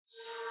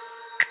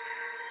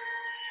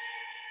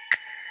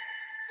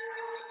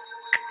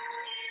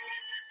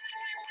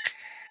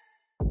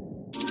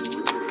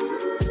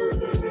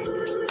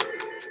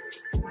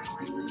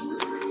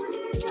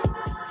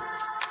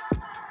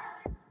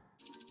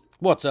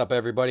What's up,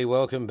 everybody?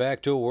 Welcome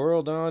back to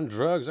World on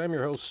Drugs. I'm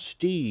your host,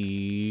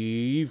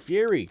 Steve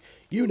Furey.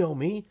 You know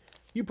me.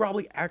 You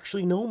probably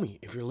actually know me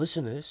if you're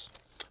listening to this.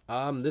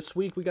 This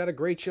week we got a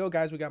great show,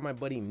 guys. We got my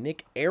buddy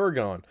Nick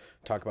Aragon.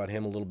 Talk about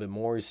him a little bit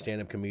more. He's a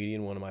stand-up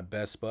comedian, one of my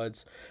best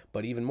buds.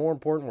 But even more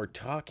important, we're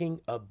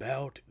talking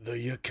about the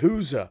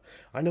Yakuza.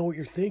 I know what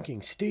you're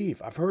thinking.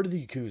 Steve, I've heard of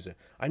the Yakuza.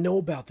 I know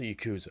about the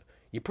Yakuza.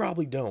 You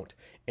probably don't.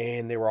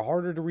 And they were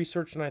harder to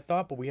research than I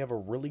thought, but we have a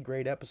really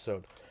great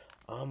episode.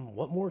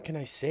 What more can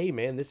I say,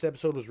 man? This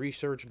episode was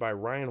researched by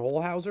Ryan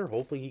Holhauser.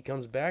 Hopefully he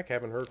comes back.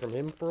 Haven't heard from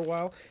him for a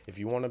while. If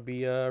you want to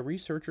be a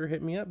researcher,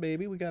 hit me up,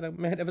 baby. We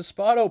might have a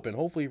spot open.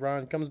 Hopefully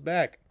Ryan comes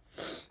back.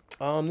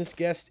 This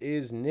guest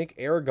is Nick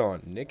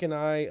Aragon. Nick and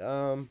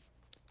I,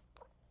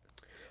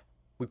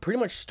 we pretty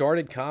much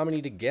started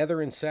comedy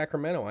together in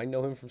Sacramento. I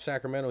know him from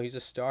Sacramento. He's a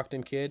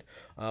Stockton kid.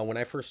 When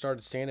I first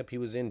started stand-up, he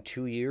was in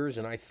 2 years,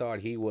 and I thought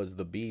he was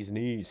the bee's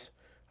knees.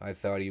 I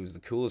thought he was the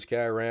coolest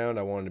guy around.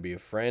 I wanted to be a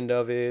friend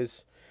of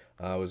his.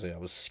 I was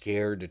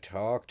scared to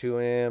talk to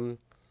him.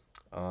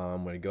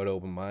 When I go to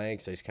open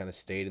mics, I just kind of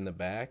stayed in the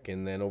back.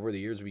 And then over the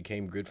years, we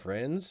became good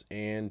friends.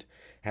 And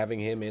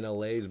having him in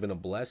LA has been a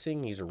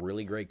blessing. He's a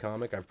really great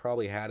comic. I've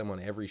probably had him on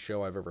every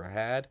show I've ever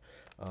had.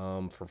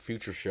 For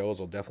future shows,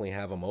 I'll definitely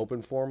have him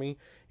open for me.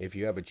 If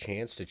you have a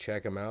chance to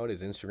check him out,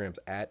 his Instagram's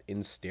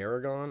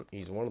 @instaragon.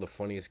 He's one of the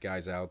funniest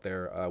guys out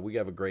there. We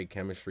have a great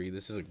chemistry.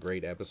 This is a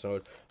great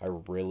episode. I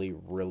really,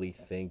 really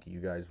think you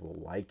guys will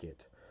like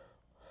it.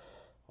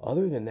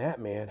 Other than that,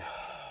 man,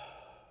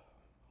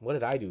 what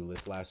did I do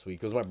this last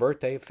week? It was my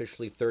birthday,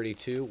 officially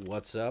 32.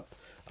 What's up?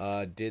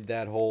 Did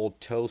that whole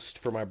toast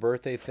for my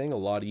birthday thing. A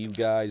lot of you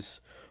guys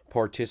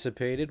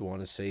participated.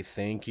 Want to say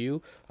thank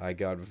you. I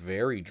got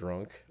very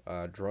drunk,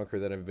 drunker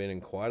than I've been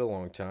in quite a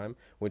long time.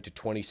 Went to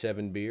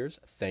 27 beers.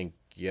 Thank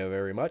you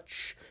very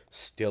much.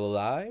 Still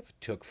alive.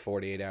 Took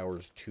 48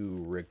 hours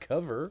to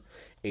recover.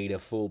 Ate a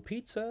full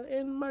pizza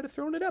and might have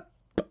thrown it up.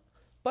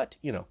 But,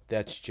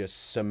 that's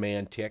just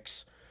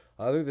semantics.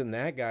 Other than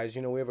that, guys,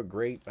 we have a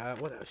great,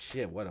 what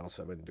else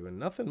have I been doing?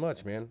 Nothing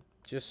much, man.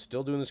 Just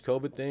still doing this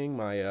COVID thing.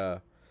 My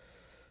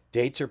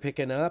dates are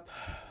picking up.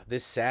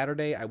 This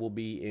Saturday, I will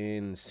be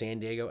in San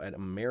Diego at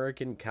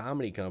American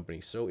Comedy Company.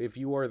 So if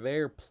you are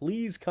there,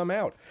 please come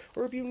out.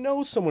 Or if you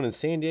know someone in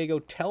San Diego,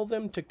 tell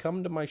them to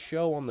come to my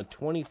show on the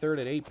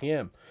 23rd at 8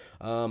 p.m.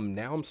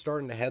 Now I'm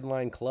starting to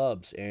headline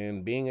clubs.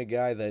 And being a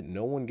guy that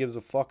no one gives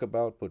a fuck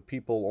about, but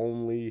people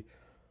only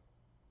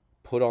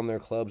put on their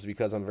clubs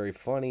because I'm very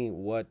funny,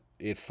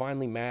 it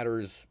finally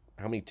matters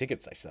how many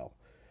tickets I sell.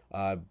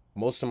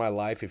 Most of my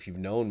life, if you've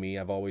known me,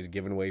 I've always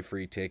given away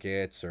free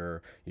tickets,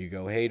 or you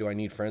go, hey, do I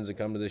need friends to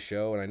come to the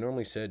show? And I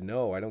normally said,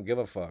 no, I don't give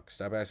a fuck.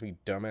 Stop asking me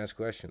dumbass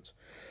questions.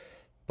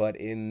 But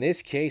in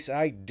this case,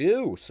 I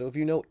do. So if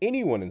you know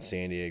anyone in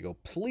San Diego,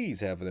 please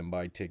have them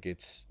buy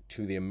tickets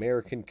to the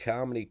American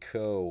Comedy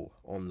Co.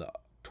 on the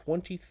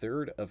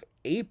 23rd of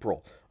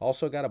April.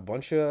 Also got a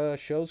bunch of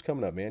shows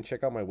coming up, man.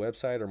 Check out my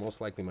website or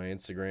most likely my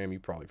Instagram. You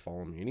probably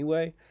follow me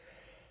anyway.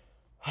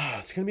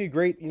 It's going to be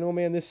great.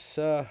 Man, this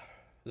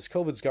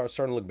COVID's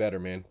starting to look better,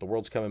 man. The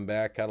world's coming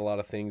back. Got a lot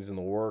of things in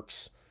the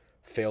works.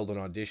 Failed an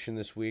audition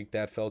this week.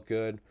 That felt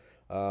good.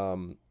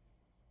 Been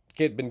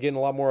getting a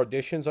lot more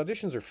auditions.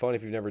 Auditions are fun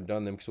if you've never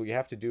done them, because what you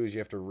have to do is you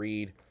have to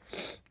read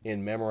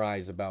and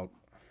memorize about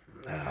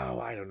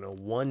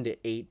 1 to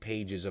 8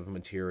 pages of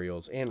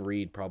materials, and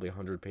read probably a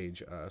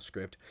 100-page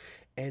script.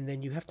 And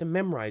then you have to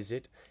memorize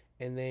it,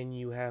 and then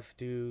you have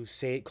to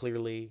say it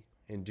clearly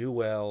and do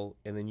well,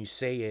 and then you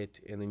say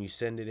it, and then you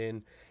send it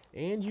in,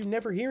 and you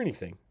never hear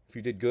anything if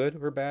you did good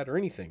or bad or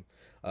anything.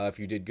 If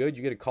you did good,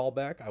 you get a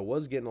callback. I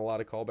was getting a lot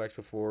of callbacks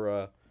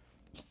before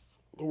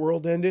the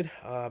world ended.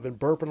 I've been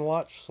burping a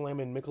lot,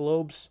 slamming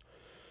Michelob's.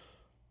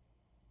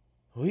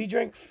 We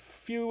drank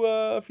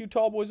a few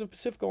tall boys of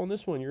Pacifico on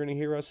this one. You're going to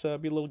hear us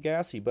be a little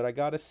gassy. But I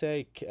got to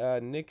say,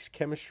 Nick's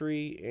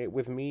chemistry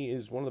with me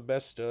is one of the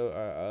best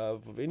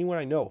of anyone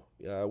I know.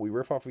 We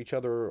riff off of each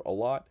other a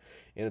lot,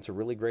 and it's a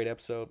really great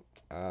episode.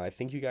 I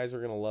think you guys are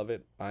going to love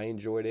it. I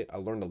enjoyed it. I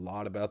learned a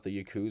lot about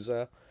the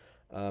Yakuza.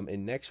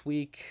 And next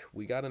week,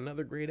 we got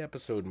another great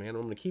episode, man.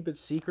 I'm going to keep it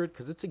secret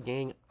because it's a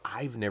gang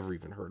I've never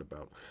even heard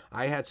about.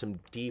 I had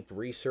some deep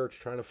research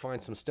trying to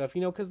find some stuff,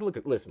 because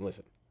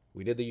listen.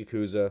 We did the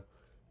Yakuza.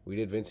 We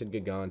did Vincent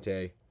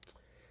Gigante.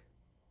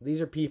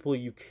 These are people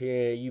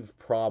you've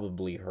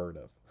probably heard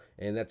of.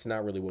 And that's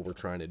not really what we're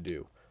trying to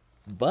do.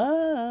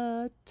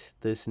 But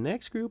this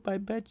next group, I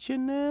bet you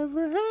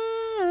never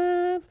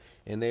have.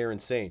 And they are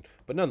insane.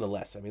 But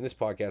nonetheless, this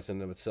podcast in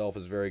and of itself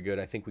is very good.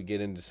 I think we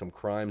get into some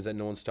crimes that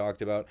no one's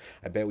talked about.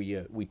 I bet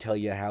we tell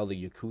you how the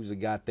Yakuza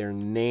got their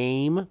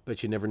name.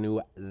 But you never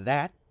knew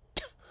that.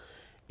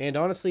 And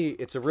honestly,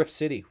 it's a Rift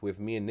City with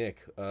me and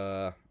Nick.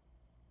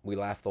 We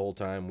laugh the whole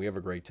time. We have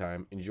a great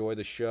time. Enjoy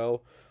the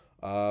show.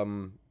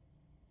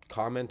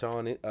 Comment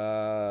on it,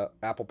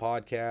 Apple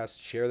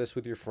Podcasts. Share this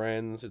with your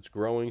friends. It's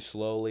growing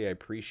slowly. I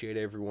appreciate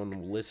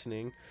everyone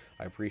listening.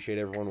 I appreciate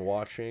everyone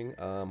watching.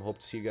 Hope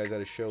to see you guys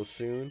at a show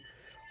soon.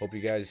 Hope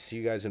see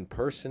you guys in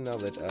person now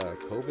that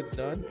COVID's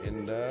done.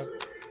 And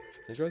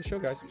Enjoy the show,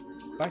 guys.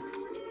 Bye.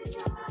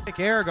 Nick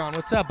Aragon,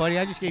 what's up, buddy?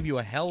 I just gave you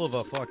a hell of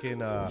a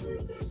fucking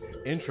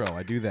intro.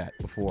 I do that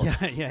before. Yeah.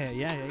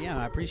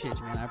 I appreciate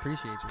you, man. I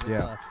appreciate you. It's,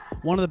 Yeah.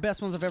 One of the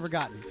best ones I've ever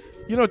gotten.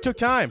 You know, it took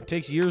time. It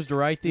takes years to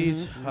write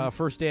these.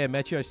 First day I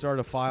met you, I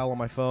started a file on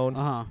my phone.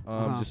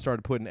 Just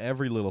started putting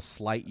every little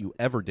slight you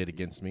ever did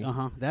against me.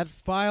 That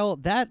file,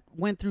 that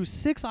went through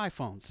 6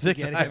 iPhones.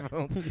 6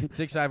 iPhones.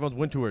 6 iPhones.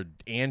 Went to an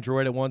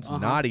Android at once.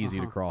 Not easy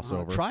to cross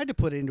over. Tried to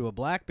put it into a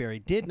BlackBerry.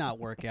 Did not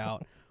work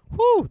out.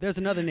 Whew, there's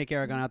another Nick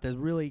Aragon out there.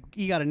 Really,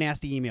 he got a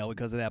nasty email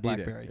because of that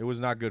BlackBerry. It was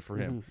not good for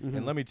him.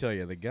 And let me tell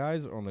you, the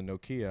guys on the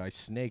Nokia, I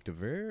snaked a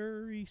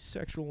very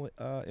sexual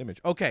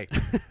image. Okay,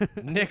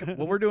 Nick,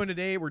 what we're doing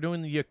today, we're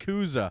doing the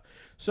Yakuza.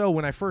 So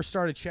when I first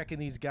started checking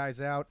these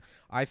guys out,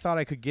 I thought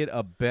I could get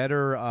a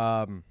better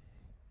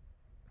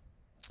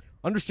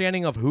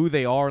understanding of who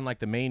they are and like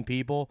the main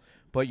people.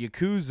 But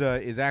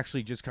Yakuza is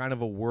actually just kind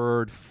of a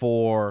word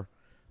for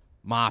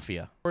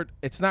mafia.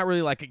 It's not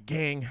really like a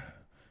gang.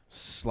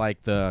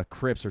 Like the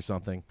Crips or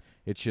something.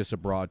 It's just a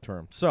broad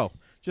term. So,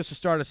 just to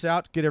start us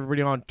out, get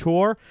everybody on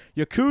tour.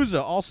 Yakuza,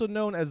 also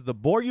known as the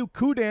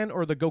Boryokuden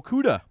or the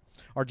Gokuda,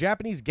 are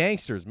Japanese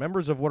gangsters,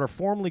 members of what are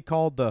formerly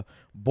called the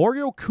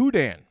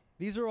Boryokuden.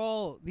 These are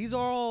all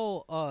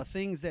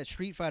things that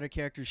Street Fighter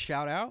characters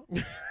shout out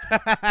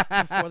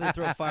before they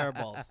throw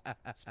fireballs,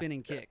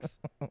 spinning kicks.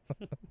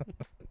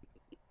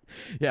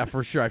 Yeah,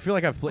 for sure. I feel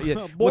like I've played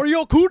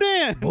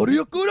Boryokuden.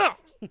 Boryokuden.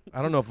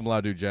 I don't know if I'm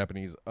allowed to do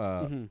Japanese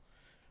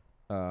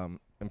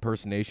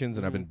impersonations,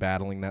 and I've been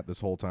battling that this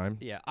whole time.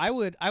 Yeah, I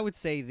would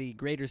say the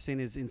greater sin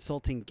is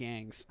insulting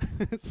gangs.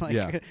 It's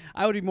like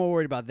I would be more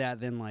worried about that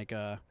than like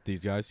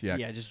these guys.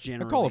 Yeah, just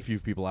generally. I call a few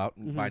people out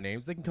by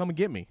names. They can come and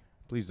get me.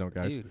 Please don't,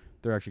 guys. Dude.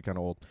 They're actually kind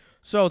of old.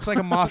 So it's like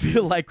a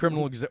mafia-like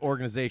criminal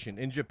organization.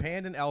 In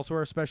Japan and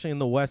elsewhere, especially in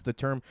the West, the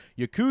term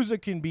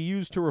Yakuza can be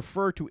used to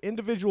refer to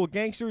individual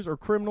gangsters or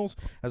criminals,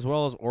 as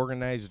well as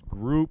organized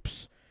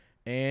groups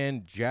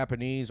and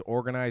Japanese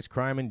organized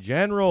crime in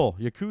general.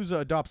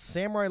 Yakuza adopts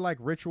samurai-like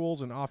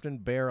rituals and often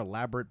bear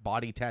elaborate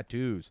body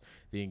tattoos.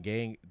 They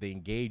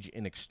engage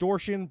in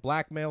extortion,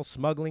 blackmail,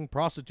 smuggling,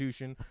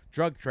 prostitution,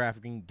 drug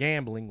trafficking,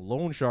 gambling,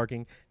 loan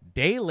sharking,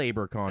 day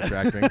labor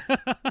contracting.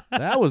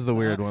 That was the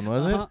weird one,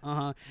 wasn't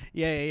it?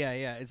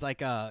 Yeah. It's like,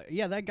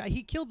 that guy,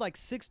 he killed like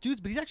 6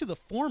 dudes, but he's actually the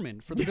foreman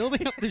for the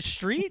building up the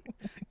street.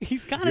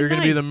 He's kind of You're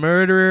going to be the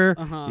murderer.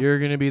 You're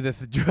going to be the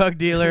drug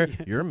dealer.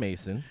 You're a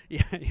Mason.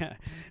 Yeah.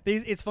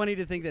 It's funny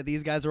to think that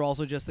these guys are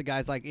also just the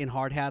guys like in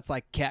hard hats,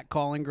 like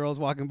catcalling girls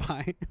walking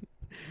by.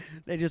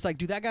 They just like,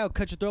 dude, that guy will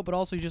cut your throat, but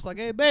also he's just like,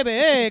 hey, baby,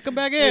 hey, come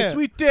back here. Hey,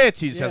 sweet tits.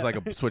 He just has like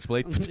a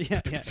switchblade.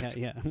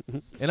 Yeah.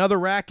 And other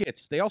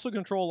rackets. They also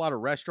control a lot of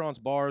restaurants,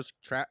 bars,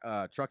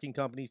 trucking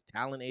companies,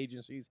 talent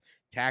agencies,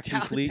 taxi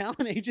fleet.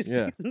 Talent agencies.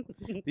 Yeah.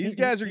 These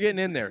guys are getting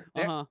in there.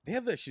 They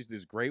have this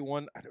great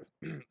one.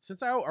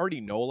 Since I already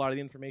know a lot of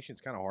the information,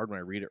 it's kind of hard when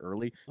I read it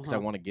early because I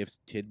want to give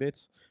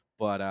tidbits.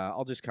 But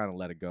I'll just kind of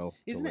let it go.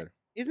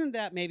 Isn't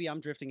that, maybe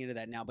I'm drifting into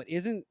that now, but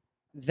isn't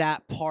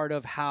that part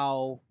of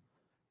how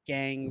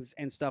gangs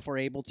and stuff are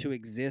able to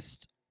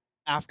exist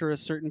after a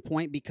certain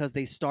point because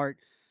they start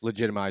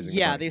legitimizing?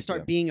 Yeah, they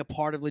start being a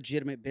part of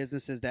legitimate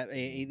businesses that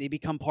they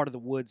become part of the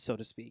woods, so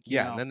to speak. You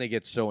know? And then they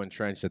get so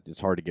entrenched that it's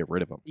hard to get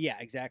rid of them. Yeah,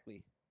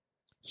 exactly.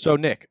 So,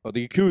 Nick,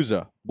 the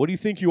Yakuza, what do you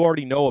think you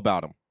already know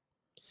about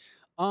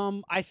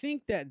them? I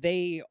think that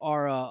they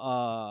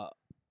are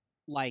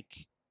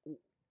like,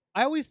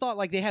 I always thought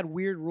like they had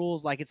weird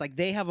rules. Like it's like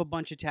they have a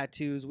bunch of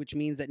tattoos, which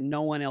means that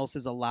no one else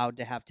is allowed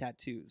to have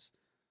tattoos.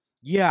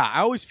 Yeah,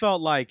 I always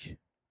felt like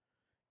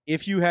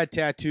if you had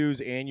tattoos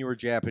and you were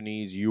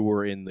Japanese, you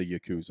were in the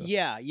Yakuza.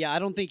 Yeah. I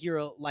don't think you're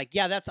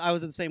I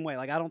was the same way.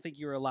 Like I don't think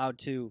you're allowed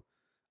to.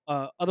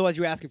 Otherwise,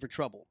 you're asking for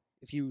trouble.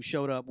 If you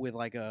showed up with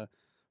like a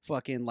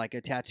fucking like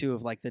a tattoo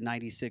of like the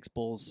 '96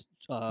 Bulls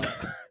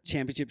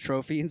championship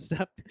trophy and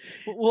stuff.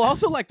 Well,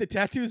 also like the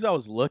tattoos I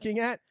was looking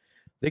at,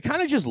 they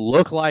kind of just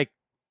look like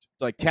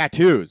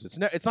tattoos.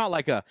 It's not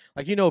like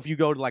if you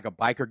go to like a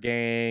biker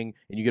gang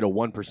and you get a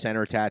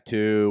 1%er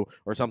tattoo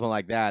or something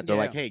like that, they're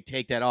like, hey,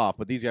 take that off.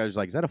 But these guys are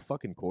like, is that a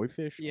fucking koi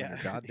fish on your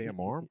goddamn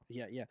arm?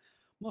 Yeah.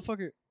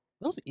 Motherfucker,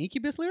 those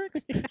Incubus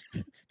lyrics? Come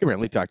here, let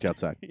me talk to you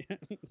outside.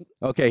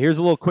 Okay, here's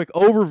a little quick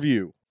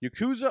overview.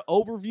 Yakuza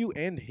overview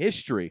and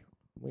history.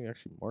 Let me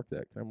actually mark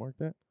that. Can I mark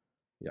that?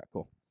 Yeah,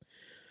 cool.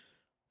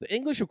 The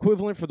English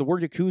equivalent for the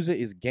word Yakuza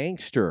is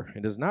gangster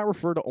and does not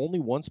refer to only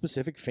one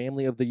specific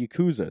family of the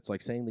Yakuza. It's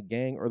like saying the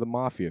gang or the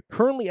mafia.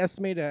 Currently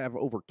estimated to have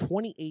over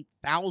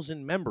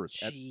 28,000 members.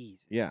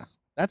 Jesus. Yeah.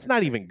 That's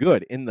not even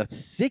good. In the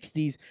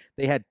 60s,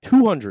 they had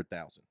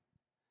 200,000.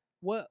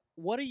 What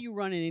are you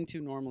running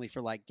into normally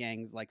for like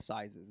gangs, like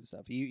sizes and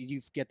stuff? You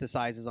get the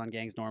sizes on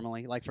gangs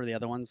normally, like for the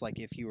other ones. Like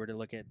if you were to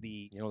look at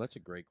the, that's a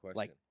great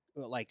question.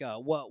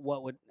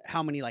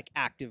 How many like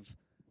active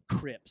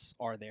Crips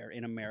are there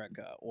in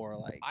America, or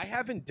like I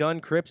haven't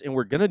done Crips, and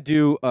we're gonna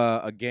do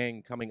a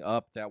gang coming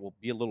up that will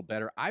be a little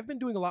better. I've been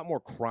doing a lot more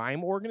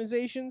crime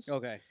organizations.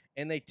 Okay,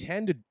 and they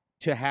tend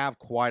to have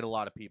quite a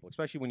lot of people,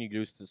 especially when you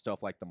do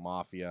stuff like the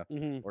mafia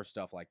or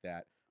stuff like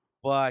that.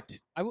 But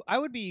I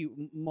would be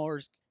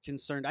more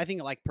concerned. I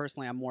think, like,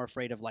 personally, I'm more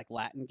afraid of like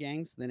Latin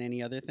gangs than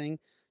any other thing.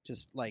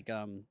 Just like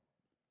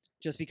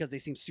just because they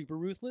seem super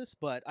ruthless.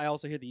 But I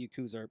also hear the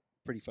Yakuza are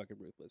pretty fucking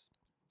ruthless.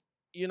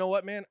 you know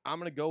what, man? I'm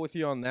gonna go with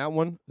you on that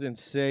one and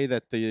say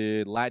that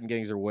the Latin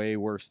gangs are way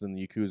worse than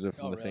the Yakuza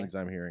from Oh, the really? things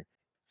I'm hearing.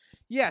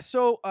 Yeah.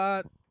 So,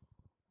 I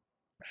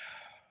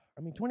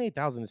mean,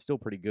 28,000 is still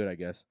pretty good, I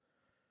guess.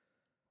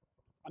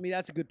 I mean,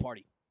 that's a good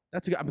party.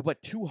 That's a good. I mean,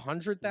 but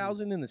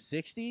 200,000 in the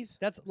 60s?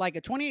 That's like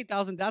a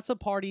 28,000. That's a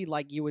party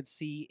like you would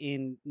see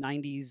in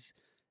 90s,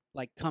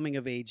 like coming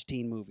of age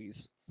teen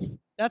movies.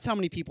 That's how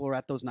many people are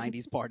at those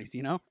 90s parties,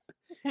 you know?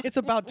 It's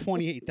about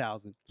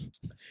 28,000.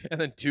 And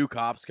then 2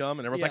 cops come,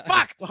 and everyone's Yeah.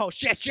 like, "Fuck! Oh,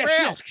 shit, shit,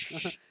 Rail!"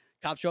 shit.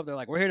 Cops show up. They're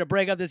like, we're here to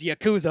break up this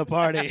Yakuza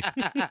party.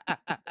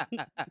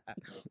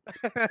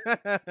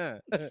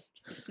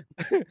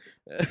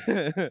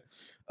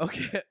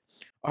 Okay.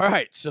 All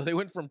right. So they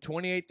went from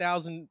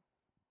 28,000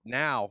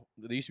 now.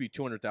 They used to be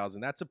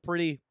 200,000. That's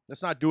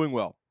not doing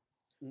well.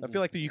 I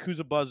feel like the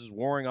Yakuza buzz is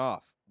wearing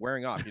off, you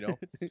know?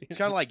 It's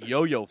kind of like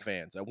yo-yo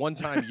fans. At one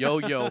time,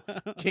 yo-yo,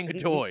 king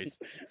of toys.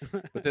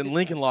 But then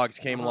Lincoln Logs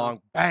came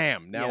along,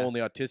 bam! Now Yeah. only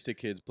autistic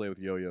kids play with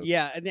yo-yos.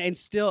 Yeah, and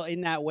still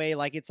in that way,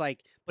 like it's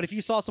like, but if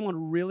you saw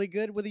someone really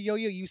good with a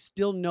yo-yo, you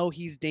still know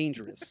he's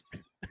dangerous.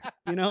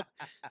 You know,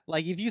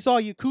 like if you saw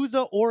a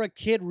Yakuza or a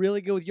kid really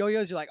good with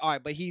yo-yos, you're like, all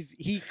right, but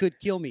he could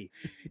kill me.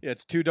 Yeah,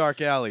 it's 2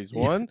 dark alleys.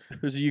 One,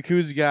 there's a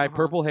Yakuza guy, Uh-huh.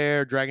 purple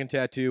hair, dragon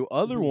tattoo.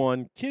 Other Mhm.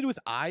 one, kid with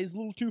eyes a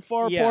little too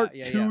far Yeah, apart,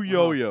 yeah, 2 yeah, uh-huh.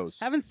 yo-yos.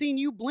 Haven't seen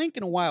you blink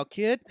in a while,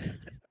 kid.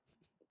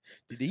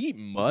 Did he eat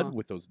mud Uh-huh.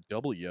 with those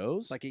double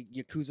yos? It's like a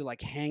Yakuza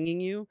like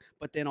hanging you,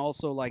 but then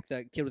also like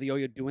the kid with the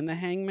yo-yo doing the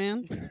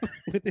hangman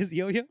with his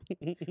yo-yo.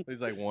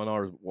 He's like one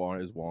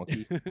is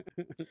wonky.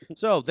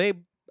 So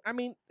I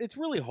mean, it's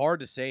really hard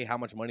to say how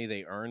much money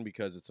they earn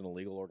because it's an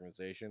illegal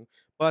organization.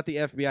 But the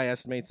FBI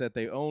estimates that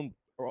they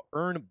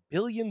earn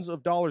billions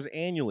of dollars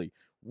annually,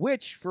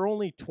 which for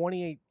only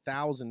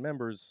 28,000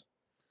 members,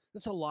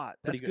 That's a lot.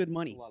 Pretty That's good. good That's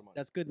money. a lot of money.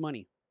 That's good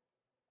money.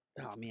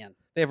 Oh man.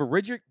 they have a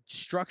rigid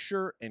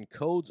structure and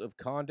codes of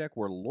conduct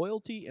where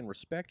loyalty and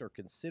respect are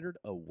considered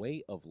a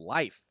way of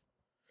life.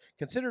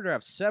 Considered to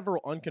have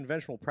several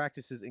unconventional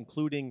practices,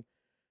 including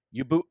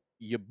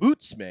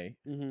Yubutsme,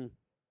 Mm-hmm.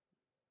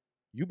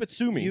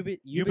 Yubutsumi.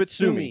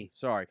 Yubutsumi.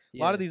 Sorry. A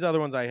Yeah. lot of these other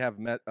ones I have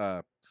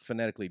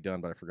phonetically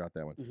done, but I forgot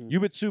that one. Mhm.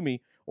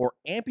 Yubutsumi, or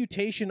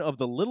amputation of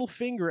the little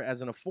finger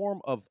as in a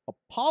form of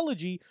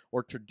apology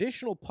or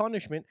traditional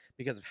punishment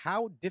because of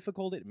how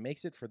difficult it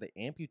makes it for the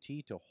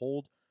amputee to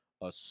hold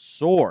a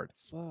sword.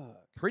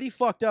 Fuck. Pretty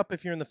fucked up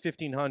if you're in the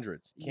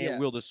 1500s. Can't Yeah.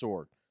 wield a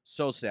sword.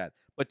 So sad.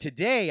 But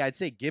today, I'd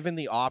say given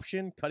the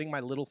option, cutting my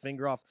little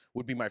finger off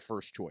would be my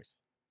first choice.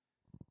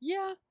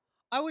 Yeah,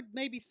 I would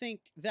maybe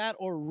think that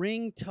or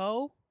ring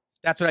toe.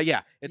 That's what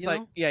yeah. It's You like,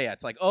 know? yeah.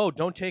 It's like, oh,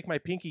 don't take my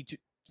pinky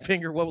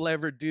finger. What will I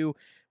ever do?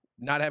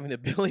 Not having the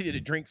ability to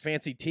drink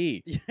fancy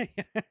tea.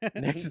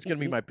 Next, it's going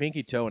to be my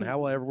pinky toe, and how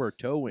will I ever wear a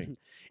toe wing?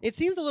 It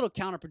seems a little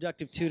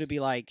counterproductive too to be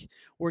like,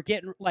 we're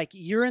getting like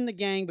you're in the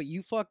gang, but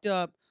you fucked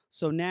up,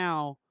 so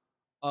now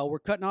we're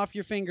cutting off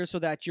your finger so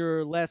that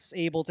you're less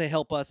able to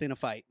help us in a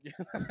fight.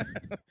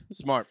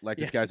 Smart, like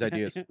this guy's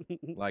ideas. yeah,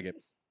 Like it.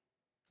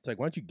 It's like,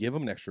 why don't you give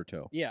him an extra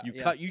toe? Yeah, You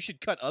yeah. You should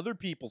cut other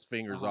people's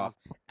fingers Uh-huh. off,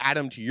 add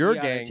them to your you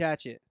gotta gang,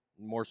 attach it.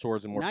 more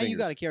swords and more Now fingers. you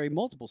got to carry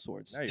multiple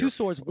swords. Now 2 you're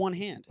swords, one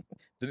hand.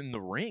 Then the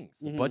rings,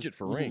 the Mhm, budget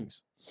for mhm.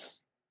 rings.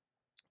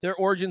 Their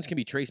origins can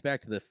be traced back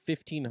to the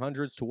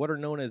 1500s to what are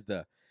known as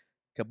the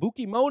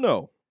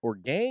kabukimono, or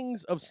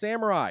gangs of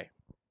samurai.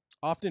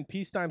 Often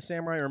peacetime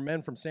samurai or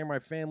men from samurai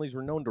families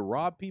were known to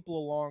rob people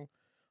along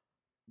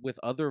with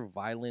other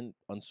violent,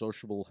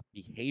 unsociable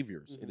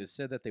behaviors. It Mhm. is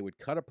said that they would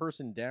cut a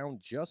person down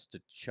just to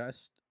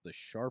test the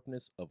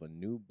sharpness of a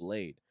new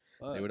blade.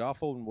 They would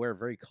often wear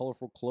very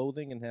colorful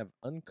clothing and have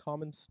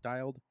uncommon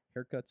styled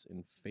haircuts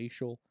and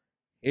facial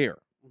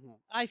hair. Mhm.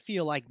 I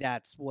feel like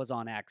that was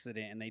on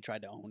accident and they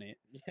tried to own it.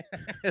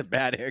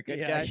 Bad haircut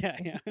Yeah, guy.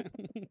 yeah.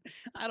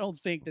 I don't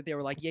think that they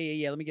were like,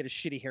 yeah. Let me get a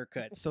shitty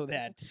haircut so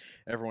that,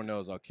 Everyone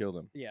knows I'll kill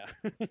them. yeah.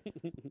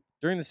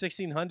 During the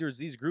 1600s,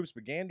 these groups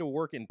began to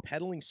work in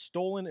peddling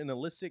stolen and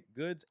illicit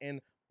goods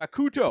and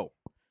bakuto.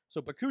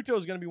 So bakuto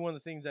is going to be one of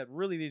the things that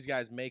really these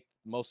guys make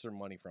most of their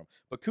money from.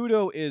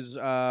 Bakuto is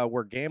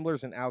where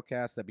gamblers and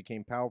outcasts that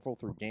became powerful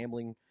through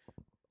gambling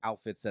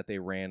outfits that they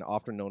ran,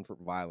 often known for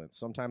violence.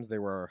 Sometimes they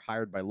were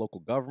hired by local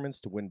governments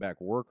to win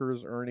back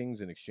workers' earnings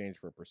in exchange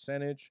for a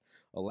percentage.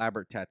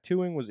 Elaborate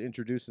tattooing was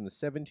introduced in the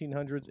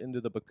 1700s into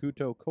the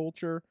bakuto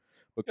culture.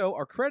 Bakuto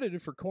are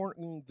credited for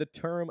coining the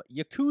term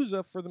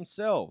Yakuza for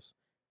themselves.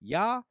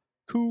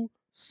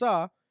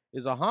 Yakuza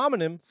is a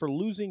homonym for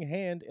losing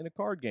hand in a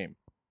card game.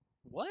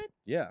 What?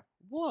 Yeah.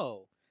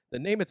 Whoa. The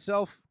name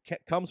itself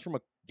comes from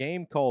a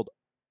game called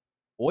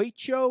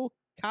Oicho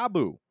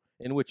Kabu,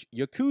 in which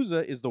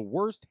Yakuza is the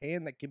worst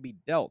hand that can be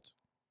dealt.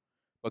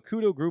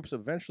 Bakuto groups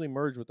eventually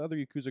merged with other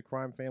Yakuza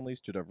crime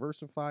families to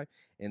diversify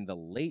in the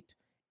late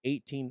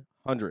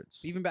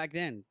 1800s. Even back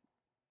then,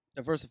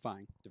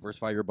 Diversifying.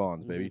 Diversify your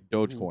bonds, baby.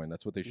 Dogecoin.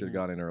 That's what they should have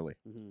got in early.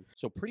 Mm-hmm.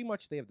 So pretty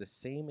much they have the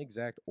same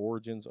exact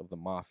origins of the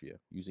mafia,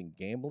 using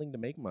gambling to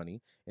make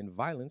money and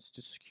violence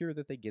to secure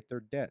that they get their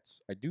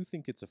debts. I do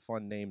think it's a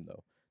fun name,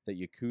 though, that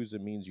Yakuza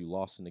means you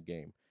lost in the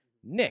game.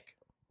 Nick,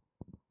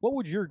 what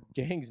would your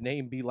gang's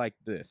name be like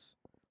this?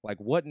 Like,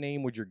 what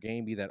name would your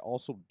game be that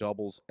also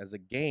doubles as a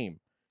game?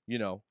 You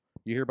know,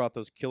 you hear about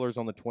those killers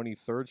on the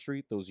 23rd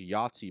Street? Those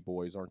Yahtzee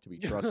boys aren't to be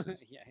trusted.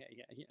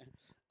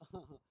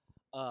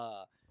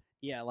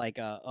 Yeah, like,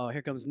 oh,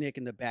 here comes Nick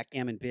and the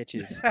backgammon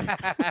bitches.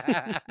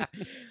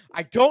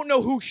 I don't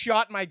know who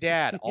shot my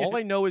dad. All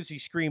I know is he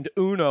screamed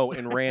Uno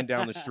and ran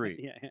down the street.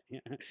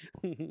 Yeah.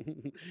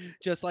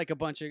 Just like a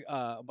bunch of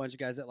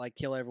guys that like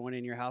kill everyone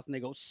in your house and they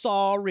go,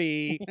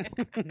 sorry.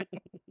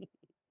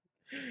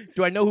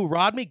 Do I know who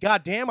robbed me?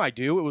 God damn, I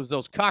do. It was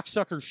those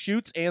cocksucker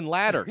chutes and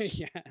ladders.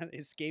 Yeah, they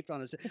escaped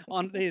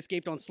they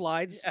escaped on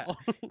slides. Yeah.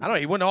 I don't know.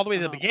 He went all the way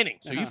to the beginning.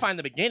 So you find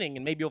the beginning,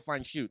 and maybe you'll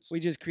find chutes. We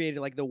just created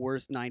like the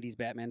worst '90s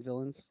Batman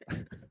villains,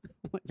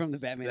 like from the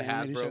Batman The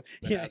animated Hasbro,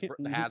 show.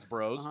 the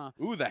Hasbros. Uh-huh.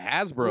 Ooh, the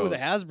Hasbros. Ooh, the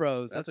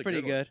Hasbros. That's a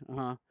pretty good good.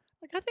 Like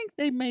I think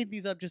they made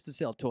these up just to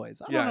sell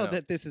toys. I Yeah, don't I know know.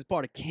 that this is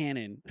part of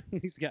canon.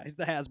 These guys,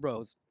 the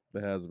Hasbros. The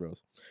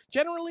Hasbros.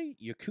 Generally,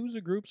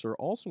 Yakuza groups are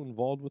also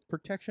involved with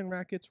protection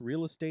rackets,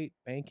 real estate,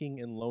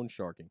 banking, and loan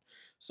sharking.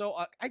 So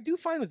I do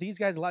find with these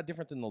guys a lot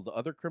different than the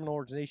other criminal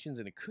organizations,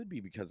 and it could be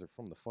because they're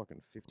from the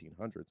fucking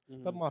 1500s.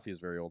 But Mafia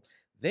is very old.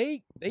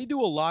 They do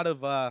a lot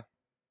of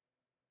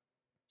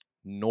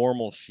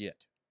normal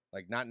shit,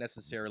 like not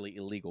necessarily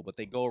illegal, but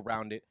they go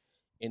around it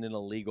in an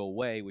illegal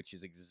way, which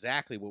is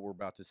exactly what we're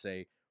about to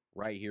say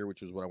right here,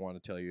 which is what I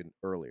wanted to tell you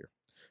earlier.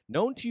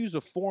 Known to use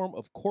a form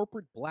of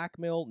corporate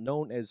blackmail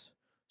known as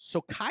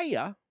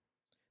Sokaya,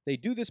 they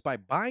do this by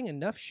buying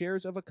enough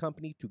shares of a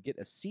company to get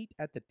a seat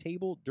at the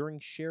table during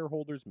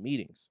shareholders'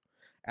 meetings.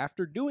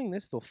 After doing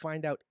this, they'll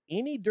find out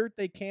any dirt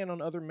they can on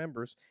other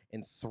members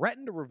and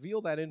threaten to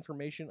reveal that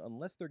information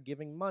unless they're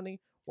giving money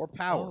or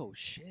power. Oh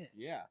shit.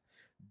 Yeah.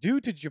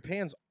 Due to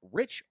Japan's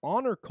rich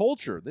honor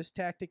culture, this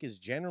tactic is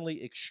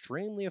generally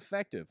extremely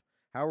effective.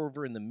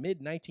 However, in the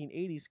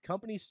mid-1980s,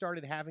 companies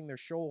started having their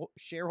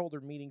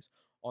shareholder meetings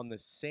on the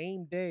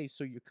same day,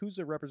 so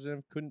Yakuza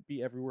representatives couldn't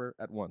be everywhere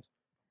at once.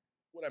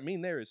 What I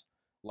mean there is,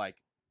 like,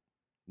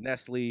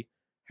 Nestle,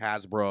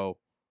 Hasbro,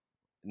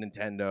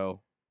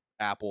 Nintendo,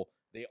 Apple,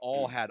 they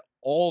all had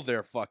all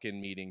their fucking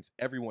meetings.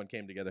 Everyone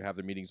came together, have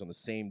their meetings on the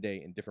same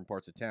day in different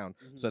parts of town,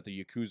 so that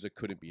the Yakuza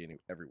couldn't be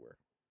everywhere.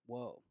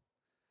 Whoa.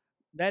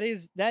 That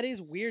is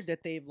weird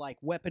that they've like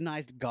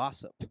weaponized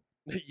gossip.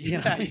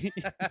 Yeah,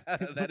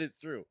 that is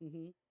true.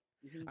 Mm-hmm.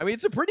 I mean,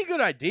 it's a pretty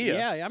good idea.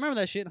 Yeah, I remember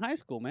that shit in high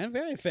school, man.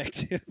 Very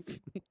effective.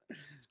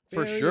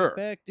 For Very sure.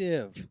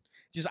 effective.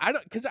 Just I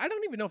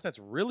don't even know if that's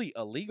really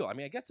illegal. I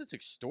mean, I guess it's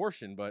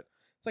extortion, but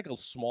it's like a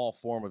small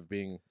form of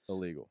being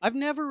illegal. I've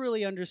never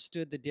really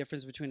understood the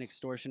difference between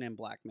extortion and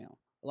blackmail.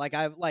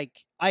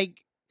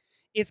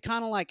 It's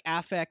kind of like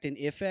affect and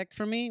effect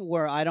for me,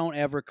 where I don't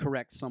ever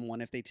correct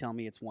someone if they tell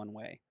me it's one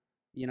way.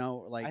 You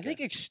know, like I think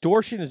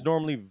extortion is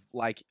normally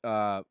like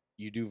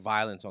you do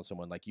violence on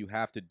someone. Like you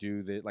have to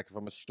do the like if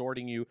I'm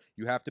extorting you,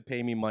 you have to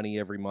pay me money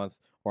every month,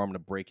 or I'm gonna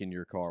break into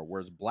your car.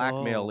 Whereas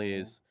blackmail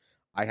is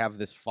I have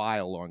this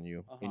file on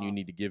you, and you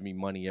need to give me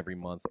money every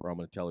month, or I'm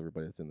gonna tell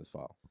everybody that's in this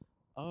file.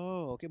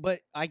 Oh, okay. But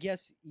I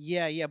guess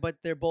yeah. But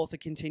they're both a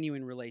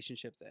continuing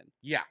relationship then.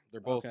 Yeah,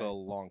 they're both Okay. a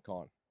long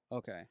con.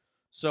 Okay.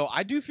 So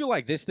I do feel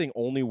like this thing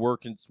only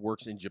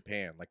works in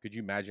Japan. Like, could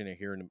you imagine it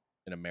here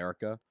in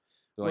America?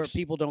 They're Where like,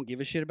 people don't give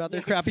a shit about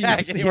their exactly,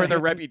 crappiness. or their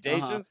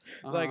reputations.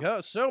 Uh-huh. Like,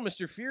 oh, so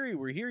Mr. Fury,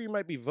 we're here. You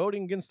might be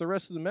voting against the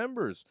rest of the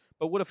members.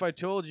 But what if I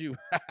told you,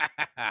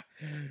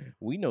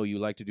 we know you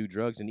like to do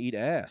drugs and eat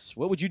ass?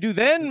 What would you do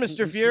then,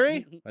 Mr.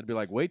 Fury? I'd be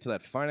like, wait till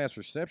that fine ass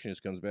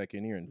receptionist comes back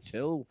in here and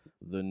tell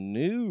the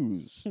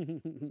news.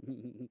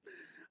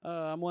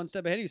 I'm one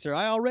step ahead of you, sir.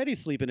 I already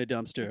sleep in a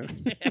dumpster.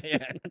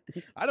 Yeah.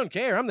 I don't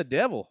care. I'm the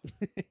devil.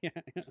 Yeah.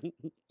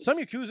 Some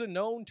Yakuza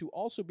known to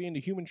also be into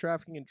human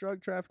trafficking and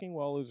drug trafficking,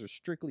 while others are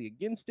strictly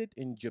against it.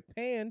 In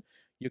Japan,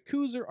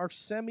 Yakuza are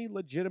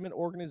semi-legitimate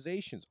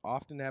organizations,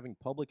 often having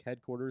public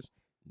headquarters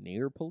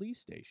near police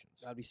stations.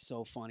 That'd be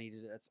so funny to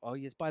do that. Oh,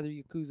 yes, by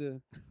the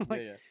Yakuza.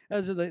 Yeah.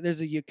 There's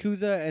a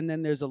Yakuza and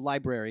then there's a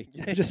library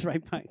just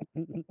right by.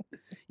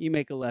 You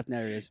make a left, and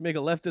there it is. Make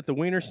a left at the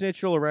Wiener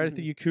Schnitzel or right at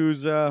the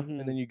Yakuza, Mhm.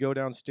 and then you go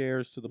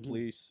downstairs to the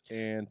police,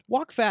 and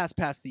Walk fast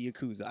past the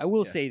Yakuza. I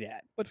will Yeah. say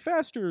that. but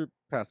faster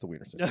past the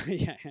Wiener Schnitzel.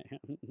 Yeah.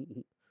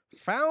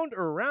 Found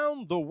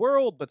around the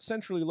world, but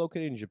centrally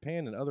located in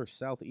Japan and other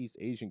Southeast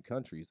Asian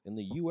countries. In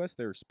the U.S.,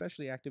 they're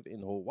especially active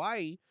in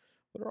Hawaii,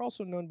 but are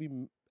also known to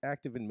be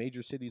active in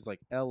major cities like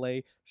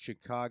L.A.,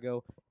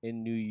 Chicago,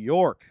 and New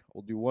York.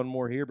 We'll do one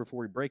more here before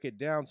we break it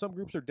down. Some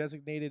groups are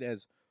designated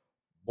as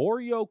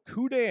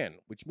Boryokudan,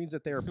 which means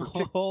that they are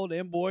Oh,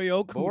 them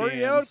Boryo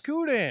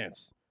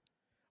Boryokudans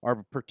are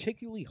a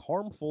particularly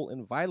harmful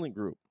and violent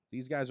group.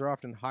 These guys are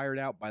often hired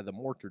out by the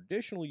more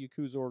traditional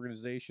Yakuza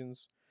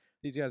organizations.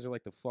 These guys are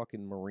like the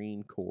fucking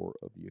Marine Corps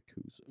of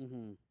Yakuza.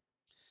 Mm-hmm.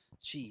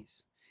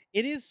 Jeez.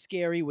 it is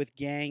scary with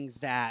gangs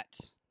that,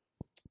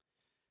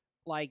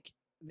 like,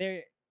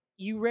 there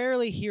you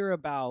rarely hear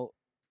about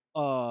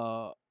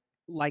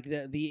like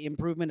the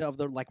improvement of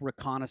the like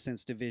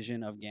reconnaissance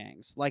division of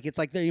gangs. Like it's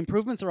like the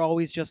improvements are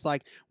always just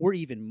like we're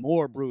even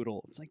more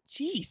brutal. It's like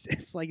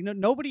Jesus, like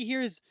nobody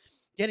here is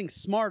getting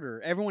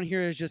smarter. Everyone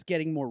here is just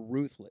getting more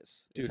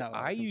ruthless. Dude, how it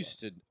I always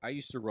comes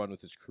used to run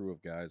with this crew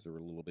of guys that were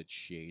a little bit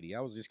shady.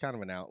 I was just kind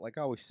of an out, like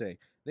I always say,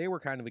 they were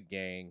kind of a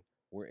gang,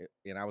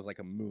 and I was like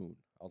a moon.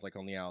 I was like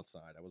on the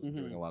outside. I wasn't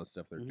doing a lot of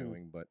stuff they're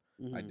doing, but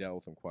off. I dealt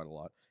with them quite a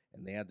lot.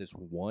 And they had this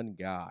one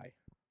guy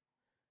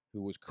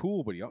who was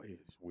cool, but he had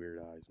weird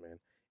eyes, man.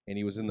 And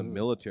he was in the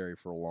military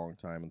for a long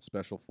time in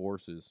special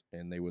forces,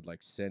 and they would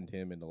like send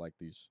him into like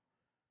these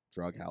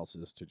drug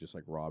houses to just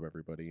like rob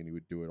everybody, and he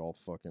would do it all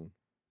fucking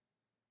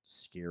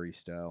scary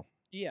style.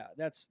 Yeah,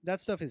 that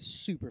stuff is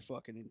super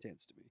fucking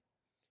intense to me.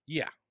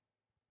 Yeah,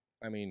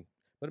 I mean,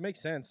 but it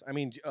makes sense. I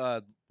mean,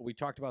 we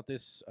talked about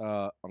this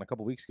on a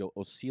couple weeks ago.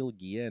 Osil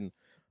Guillen,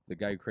 the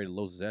guy who created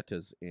Los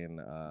Zetas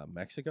in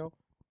Mexico.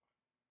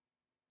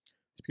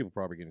 These people are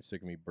probably getting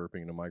sick of me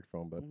burping in the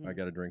microphone, but I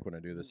got to drink when I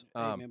do this.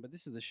 Hey, man, but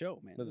this is the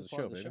show, man. This is the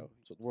show, baby. Show.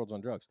 So the world's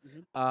on drugs.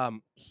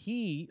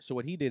 So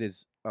what he did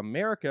is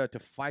America, to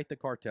fight the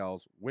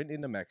cartels, went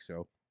into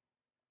Mexico,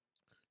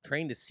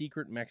 trained a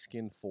secret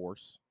Mexican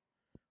force,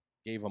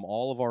 gave them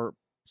all of our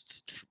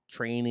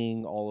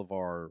training, all of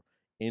our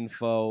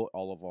info,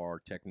 all of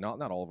our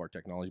not all of our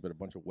technology, but a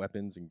bunch of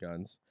weapons and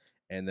guns.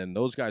 And then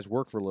those guys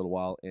worked for a little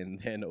while, and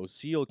then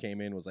Osil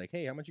came in, was like,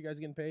 hey, how much you guys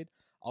getting paid?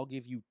 I'll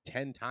give you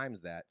 10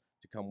 times that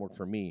to come work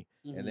for me.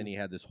 And then he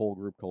had this whole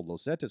group called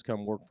Los Zetas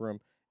come work for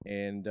him,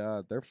 and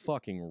they're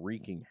fucking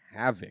wreaking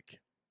havoc.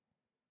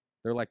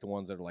 They're like the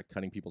ones that are like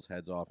cutting people's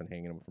heads off and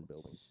hanging them from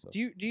buildings. So.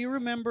 Do you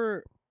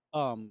remember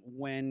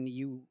when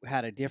you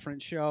had a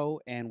different show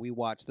and we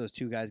watched those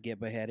two guys get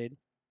beheaded?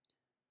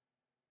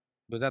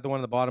 Was that the one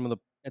at the bottom of the...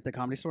 At the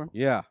Comedy Store?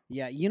 Yeah.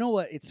 Yeah, you know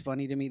what? It's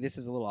funny to me. This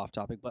is a little off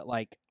topic, but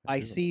like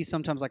I see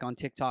sometimes like on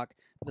TikTok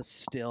the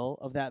still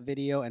of that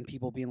video and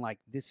people being like,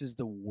 this is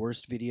the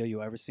worst video you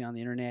ever see on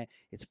the internet.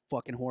 It's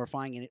fucking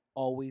horrifying, and it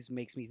always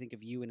makes me think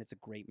of you, and it's a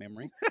great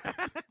memory.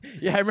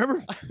 Yeah, I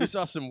remember we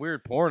saw some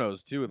weird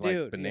pornos too with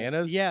like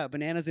bananas. Yeah,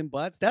 bananas and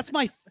butts. That's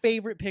my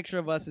favorite picture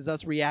of us, is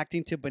us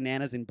reacting to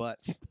bananas and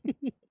butts.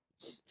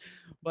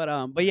 But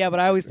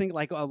I always think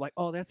like,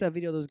 oh, that's that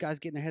video of those guys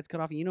getting their heads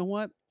cut off. And you know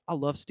what? I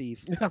love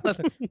Steve. I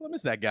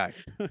miss that guy.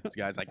 This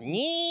guy's like,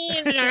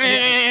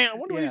 I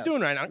wonder what he's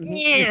doing right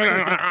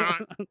now.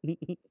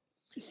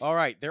 All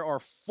right, there are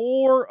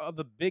 4 of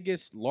the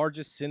biggest,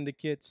 largest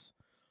syndicates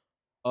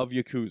of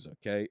Yakuza,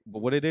 okay? But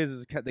what it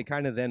is they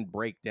kind of then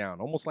break down,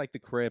 almost like the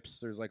Crips.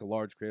 There's like a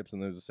large Crips,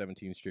 and there's a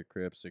 17th Street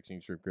Crips,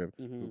 16th Street Crips,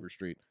 Hoover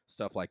Street,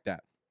 stuff like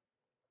that.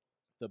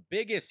 The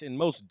biggest and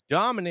most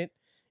dominant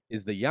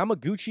is the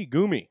Yamaguchi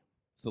Gumi.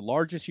 It's the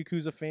largest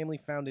Yakuza family,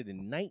 founded in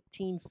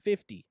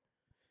 1950.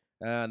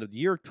 The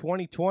year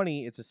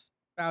 2020, it's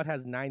about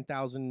has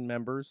 9,000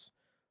 members.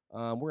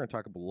 We're going to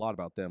talk a lot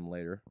about them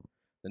later.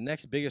 The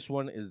next biggest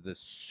one is the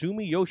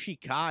Sumiyoshi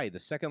Kai, the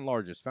second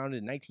largest,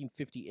 founded in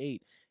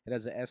 1958. It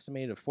has an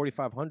estimated of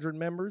 4,500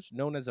 members,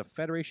 known as a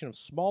federation of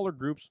smaller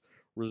groups,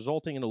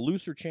 resulting in a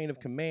looser chain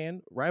of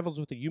command. Rivals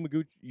with the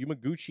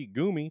Yamaguchi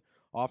Gumi,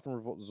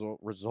 often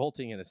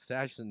resulting in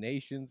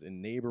assassinations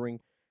in neighboring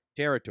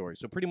territories.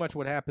 So pretty much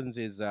what happens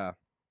is the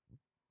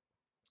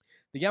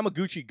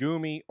Yamaguchi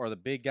Gumi are the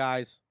big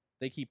guys.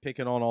 They keep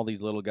picking on all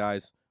these little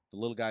guys. The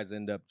little guys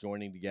end up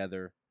joining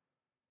together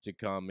to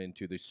come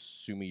into the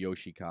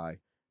Sumiyoshi Kai,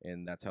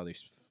 and that's how they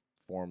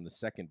form the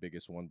second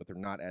biggest one, but they're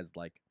not as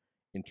like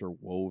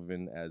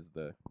interwoven as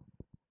the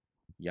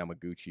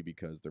Yamaguchi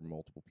because they're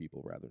multiple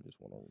people rather than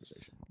just one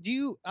organization.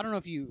 I don't know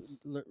if you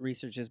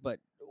research this, but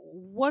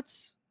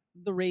what's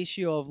the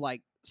ratio of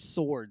like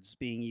swords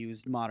being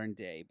used modern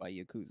day by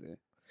Yakuza?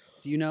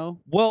 Do you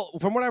know? Well,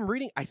 from what I'm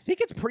reading, I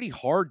think it's pretty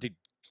hard to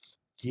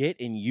get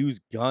and use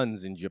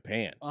guns in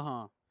Japan.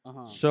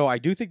 So I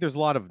do think there's a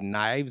lot of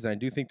knives, and I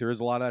do think there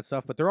is a lot of that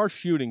stuff, but there are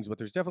shootings, but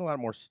there's definitely a lot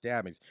more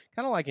stabbings.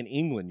 Kind of like in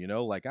England, you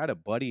know? Like I had a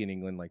buddy in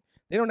England, like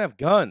they don't have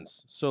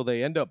guns, so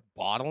they end up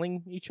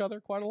bottling each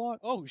other quite a lot.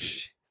 Oh,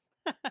 shit.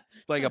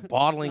 Like a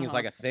bottling is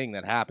like a thing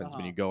that happens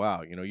when you go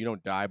out. You know, you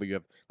don't die, but you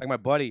have, like my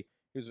buddy,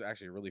 here's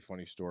actually a really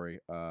funny story.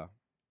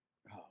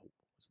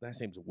 His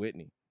last name's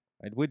Whitney.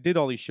 We did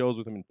all these shows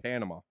with him in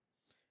Panama,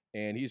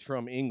 and he's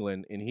from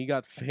England, and he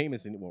got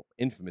infamous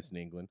in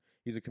England.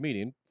 He's a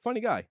comedian,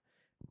 funny guy.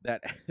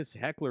 That his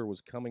heckler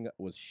was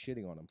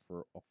shitting on him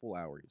for a full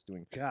hour. He was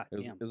doing,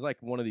 it was like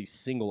one of these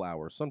single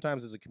hours.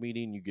 Sometimes as a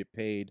comedian, you get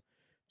paid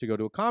to go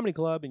to a comedy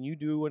club, and you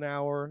do an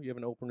hour. You have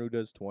an opener who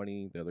does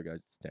 20. The other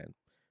guys, it's 10.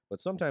 But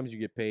sometimes you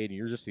get paid, and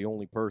you're just the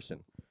only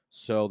person.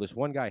 So this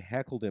one guy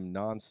heckled him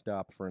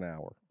nonstop for an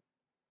hour.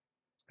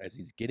 As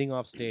he's getting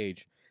off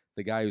stage,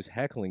 the guy who's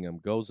heckling him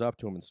goes up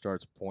to him and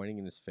starts pointing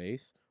in his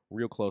face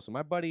real close. And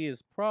my buddy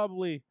is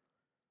probably,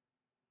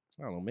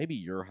 I don't know, maybe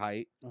your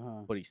height,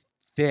 but he's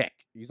thick.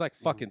 He's like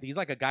he's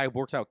like a guy who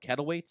works out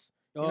kettle weights.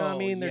 You know what I Oh,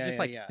 mean? They're yeah, just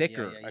yeah, like yeah,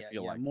 thicker, yeah, I yeah,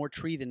 feel yeah. like. More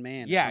tree than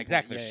man. at Yeah, some point.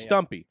 exactly. They're Yeah,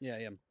 stumpy. yeah,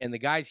 yeah. And the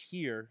guy's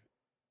here,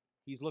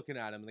 he's looking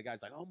at him, and the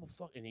guy's like, oh, my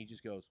fuck. And he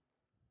just goes,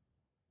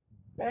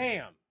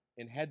 bam,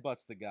 and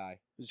headbutts the guy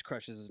Just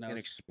crushes his and nose.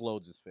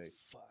 explodes his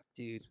face. Fuck,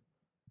 dude.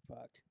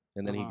 Fuck.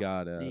 And then he Uh-huh.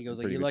 got And he goes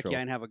like, pretty "You're good lucky I trouble.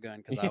 didn't have a gun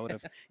because I would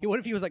have." What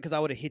if he was like, "Because I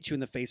would have hit you in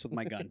the face with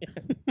my gun.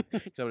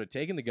 Because I would have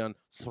taken the gun,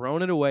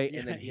 thrown it away, Yeah,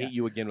 and then yeah. hit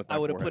you again with my I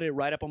would have forehead. put it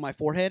right up on my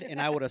forehead and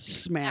I would have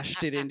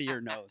smashed it into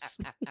your nose."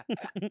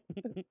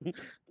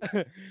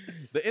 The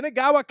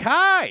Inagawa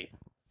Kai,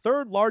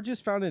 third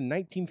largest, founded in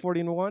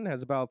 1941,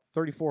 has about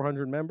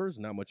 3,400 members.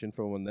 Not much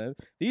info on them.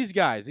 These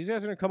guys are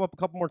going to come up a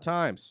couple more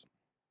times.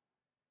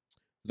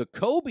 The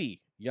Kobe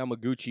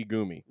Yamaguchi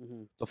Gumi,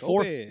 the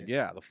fourth,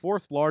 the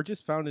fourth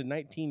largest, founded in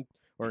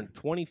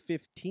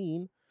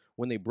 2015,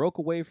 when they broke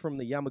away from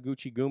the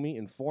Yamaguchi Gumi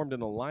and formed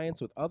an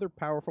alliance with other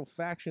powerful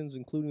factions,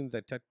 including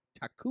the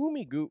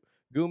Takumi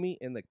Gumi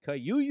and the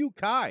Kayuyu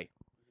Kai.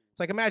 It's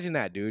like, imagine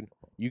that, dude.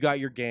 You got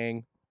your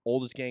gang,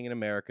 oldest gang in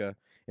America,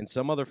 and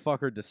some other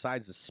fucker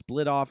decides to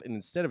split off, and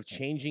instead of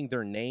changing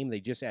their name, they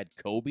just add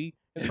Kobe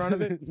in front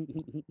of it.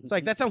 It's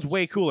like, that sounds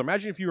way cooler.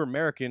 Imagine if you were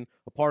American,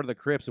 a part of the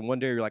Crips, and one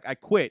day you're like, I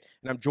quit,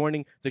 and I'm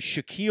joining the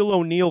Shaquille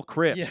O'Neal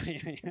Crips.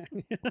 Yeah.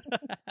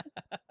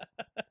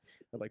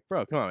 I'm like,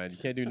 bro, come on, man. You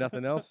can't do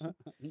nothing else?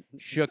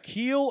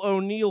 Shaquille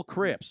O'Neal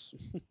Crips.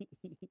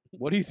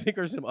 What do you think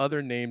are some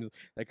other names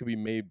that could be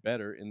made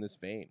better in this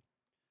vein?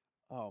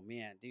 Oh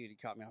man, dude, you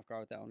caught me off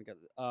guard with that one.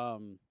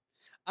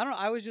 I don't know.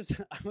 I was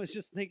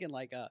just thinking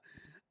like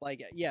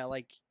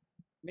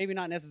maybe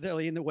not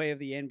necessarily in the way of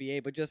the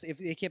NBA, but just if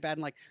they kept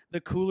adding like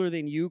the cooler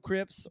than you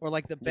Crips or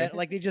like the bet,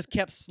 like they just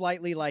kept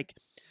slightly like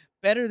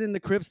better than the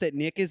Crips that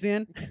Nick is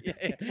in. Yeah.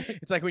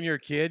 It's like when you're a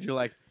kid, you're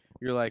like,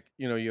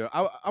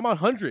 I'm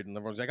 100, and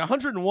everyone's like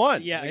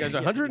 101. Yeah, and the guy's yeah,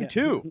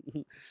 102. What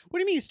do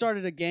you mean you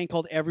started a gang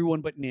called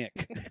Everyone But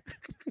Nick?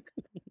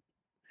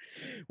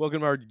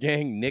 Welcome to our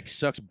gang, Nick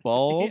Sucks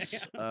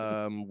Balls.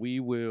 We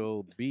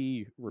will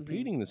be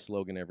repeating the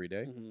slogan every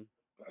day.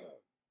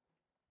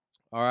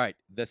 All right,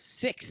 the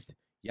sixth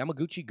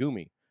Yamaguchi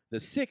Gumi. The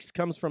sixth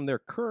comes from their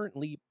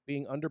currently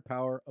being under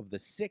power of the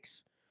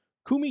sixth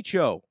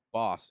Kumicho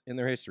boss in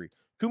their history.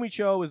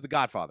 Kumicho is the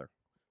godfather.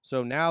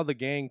 So now the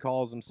gang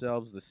calls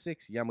themselves the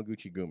sixth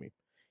Yamaguchi Gumi.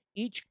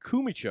 Each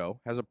Kumicho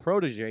has a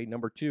protege,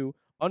 number 2,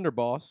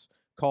 underboss,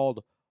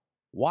 called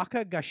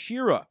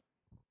Wakagashira.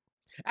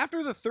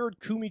 After the third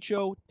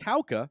Kumicho,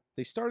 Tauka,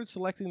 they started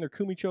selecting their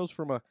Kumichos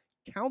from a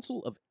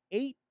council of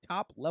 8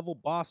 top-level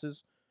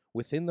bosses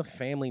within the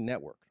family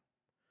network.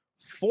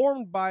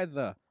 Formed by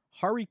the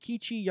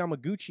Harikichi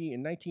Yamaguchi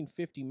in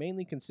 1950,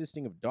 mainly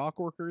consisting of dock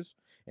workers,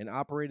 and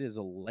operated as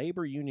a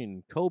labor union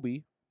in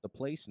Kobe, the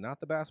place, not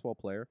the basketball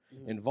player,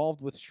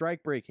 involved with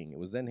strike breaking. It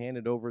was then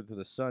handed over to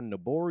the son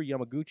Noboru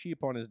Yamaguchi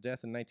upon his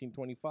death in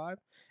 1925,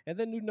 and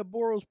then to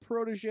Noboru's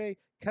protege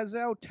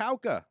Kazao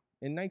Tauka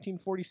in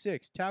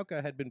 1946.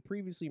 Tauka had been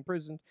previously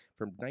imprisoned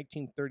from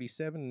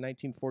 1937 and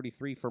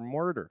 1943 for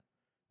murder.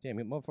 Damn,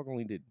 that motherfucker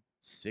only did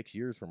 6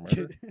 years for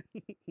murder.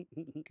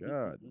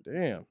 God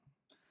damn.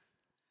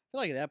 I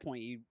feel like at that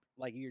point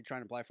you're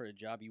trying to apply for a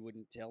job, you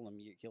wouldn't tell them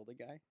you killed a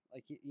guy.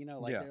 Like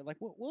they're like,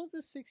 what was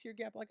this 6-year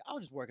gap? Like, I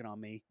was just working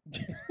on me.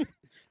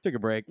 Took a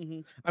break.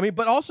 I mean,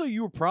 but also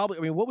you were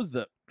probably, what was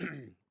the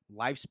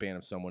lifespan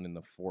of someone in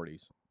the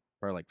 40s?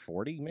 Probably like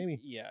 40, maybe?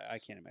 Yeah, I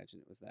can't imagine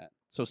it was that.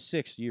 So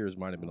 6 years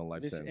might have been a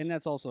life sentence. And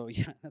that's also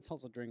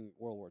during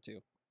World War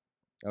II.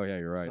 Oh, yeah,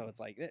 you're right. So it's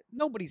like,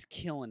 nobody's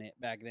killing it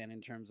back then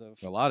in terms of...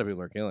 A lot of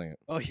people are killing it.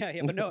 Oh, yeah,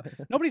 but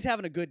nobody's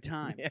having a good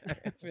time. Yeah.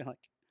 I feel like.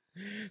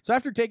 So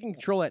after taking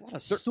control at... A lot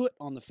of soot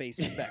on the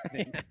faces back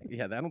then.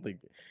 Yeah, I don't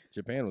think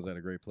Japan was at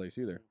a great place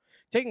either.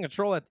 Taking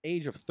control at the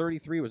age of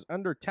 33 was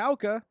under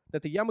Tauka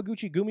that the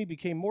Yamaguchi Gumi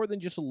became more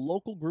than just a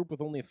local group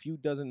with only a few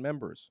dozen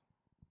members.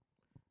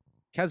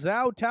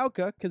 Kazao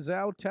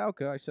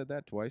Tauka, I said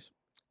that twice,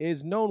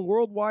 is known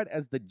worldwide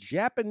as the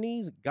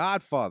Japanese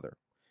Godfather.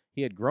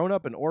 He had grown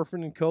up an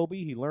orphan in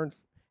Kobe. He learned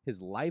his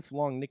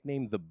lifelong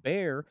nickname, the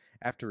Bear,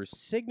 after his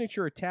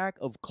signature attack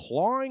of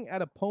clawing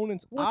at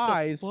opponents'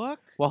 eyes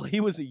while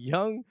he was a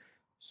young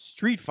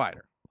street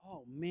fighter.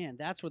 Oh, man,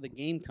 that's where the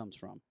game comes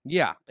from.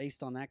 Yeah.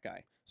 Based on that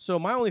guy. So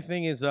my only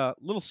thing is a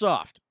little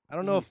soft. I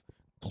don't know if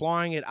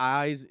clawing at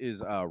eyes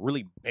is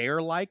really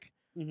bear-like.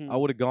 I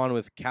would have gone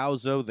with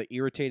Kauzo, the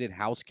irritated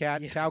house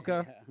cat,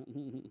 Tauka,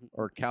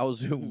 or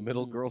Kauzo,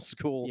 middle girl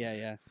school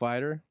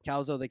fighter.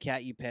 Kauzo, the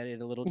cat you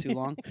petted a little too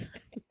long.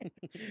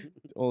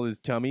 All his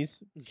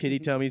tummies, kitty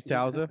tummies,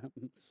 Tauza.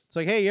 It's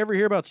like, hey, you ever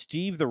hear about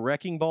Steve the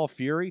Wrecking Ball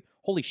Fury?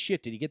 Holy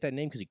shit, did he get that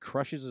name because he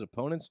crushes his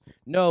opponents?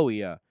 No,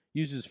 he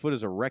uses his foot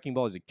as a wrecking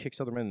ball as he kicks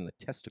other men in the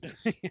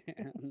testicles.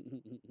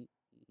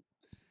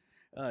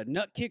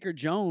 Nut Kicker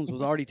Jones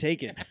was already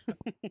taken.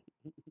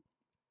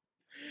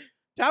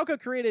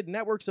 Tauka created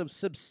networks of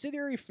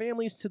subsidiary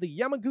families to the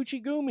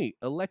Yamaguchi Gumi,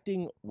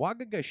 electing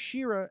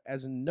Wakagashira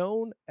as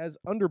known as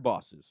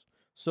underbosses.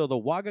 So the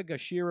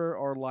Wakagashira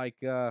are like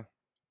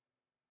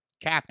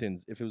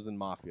captains if it was in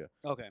Mafia.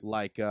 Okay.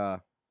 Like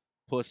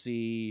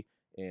Pussy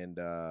and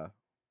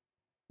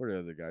What are the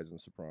other guys in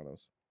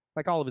Sopranos?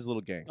 Like all of his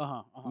little gang.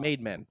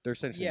 Made men. They're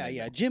essentially Yeah, made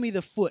yeah. men. Jimmy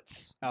the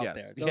Foots out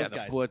there. Those the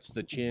guys. foots,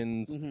 the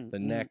chins, Mhm, the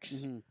mhm,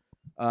 necks.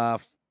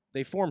 mhm.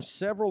 They formed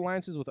several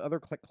alliances with other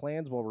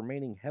clans while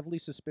remaining heavily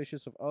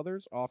suspicious of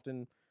others,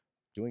 often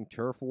doing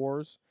turf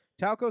wars.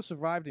 Talco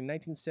survived a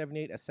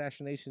 1978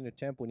 assassination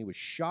attempt when he was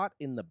shot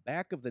in the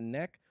back of the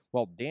neck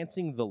while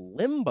dancing the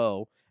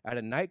limbo at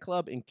a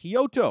nightclub in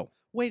Kyoto.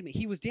 Wait a minute.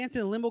 He was dancing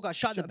in limbo, got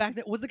shot in the back.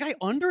 Was the guy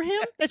under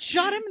him that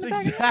shot him in the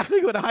That's back?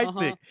 exactly what I Uh-huh,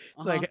 think.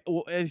 It's like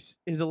well,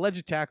 his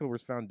alleged tackler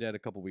was found dead a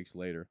couple weeks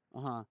later.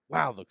 Wow,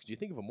 though, could you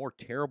think of a more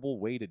terrible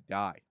way to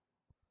die?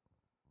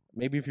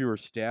 Maybe if you were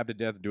stabbed to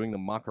death doing the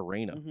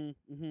Macarena.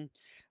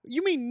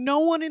 You mean no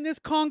one in this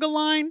conga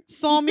line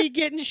saw me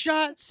getting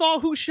shot?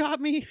 Saw who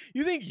shot me?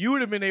 You think you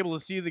would have been able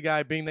to see the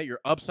guy being that you're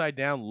upside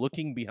down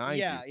looking behind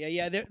you?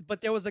 Yeah.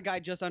 But there was a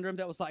guy just under him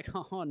that was like,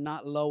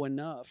 not low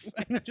enough.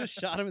 And just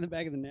shot him in the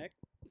back of the neck.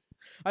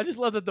 I just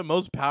love that the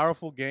most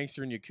powerful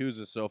gangster in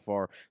Yakuza so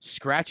far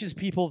scratches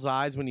people's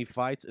eyes when he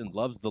fights and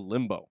loves the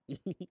limbo.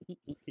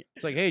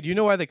 It's like, hey, do you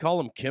know why they call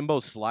him Kimbo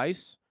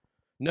Slice?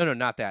 No,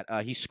 not that.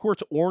 He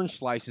squirts orange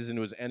slices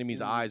into his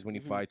enemy's eyes when he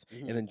fights,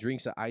 and then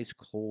drinks an ice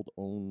cold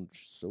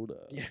orange soda.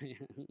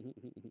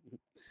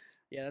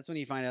 Yeah, that's when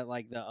you find out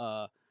like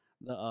the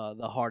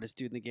hardest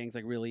dude in the gang's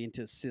like really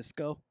into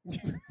Cisco.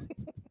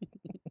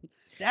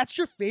 That's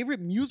your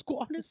favorite musical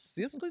artist,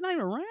 Cisco? He's not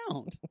even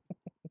around.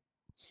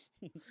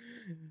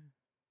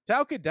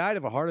 Tauka died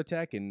of a heart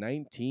attack in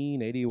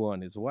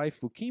 1981. His wife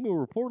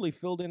Fukimu reportedly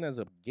filled in as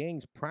a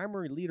gang's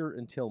primary leader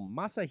until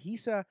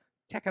Masahisa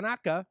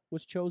Takanaka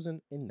was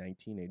chosen in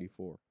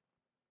 1984.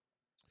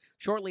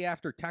 Shortly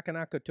after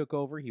Takanaka took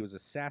over, he was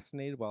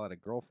assassinated while at a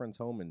girlfriend's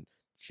home in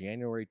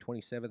January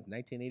 27,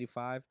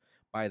 1985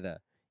 by the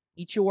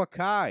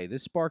Ichiwakai.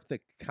 This sparked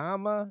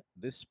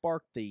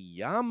the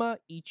Yama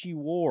Ichi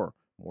War.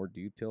 More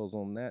details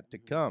on that to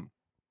come.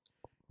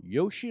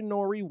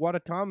 Yoshinori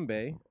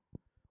Watatambe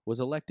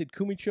was elected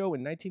Kumicho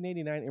in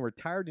 1989 and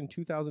retired in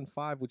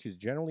 2005, which is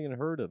generally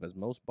unheard of, as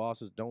most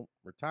bosses don't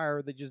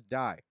retire, they just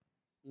die.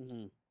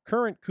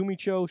 Current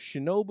Kumicho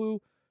Shinobu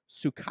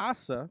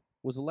Tsukasa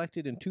was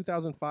elected in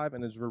 2005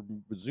 and has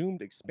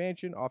resumed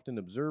expansion, often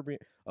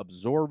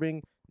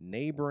absorbing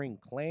neighboring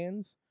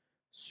clans.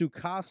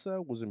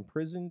 Tsukasa was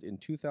imprisoned in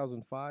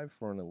 2005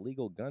 for an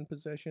illegal gun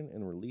possession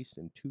and released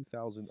in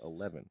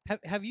 2011.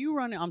 Have you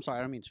run? I'm sorry,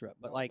 I don't mean to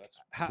interrupt, but like,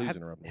 Please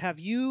interrupt me. Have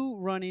you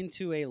run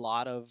into a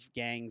lot of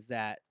gangs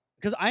that?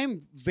 Because I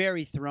am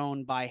very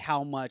thrown by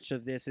how much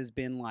of this has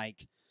been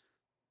like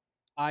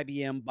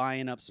IBM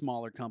buying up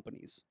smaller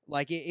companies.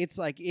 Like it's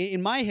like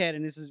in my head,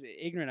 and this is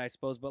ignorant, I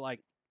suppose, but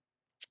like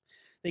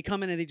they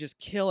come in and they just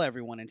kill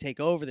everyone and take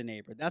over the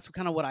neighborhood. That's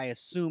kind of what I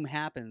assume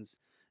happens.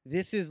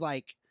 This is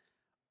like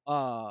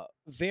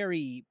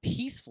very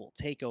peaceful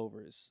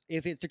takeovers.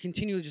 If it's a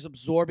continually just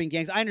absorbing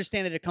gangs, I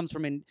understand that it comes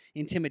from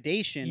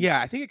intimidation.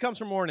 Yeah, I think it comes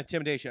from more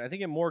intimidation. I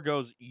think it more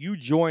goes, you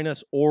join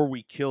us or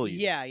we kill you.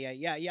 Yeah.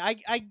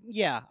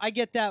 I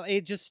get that.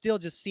 It just still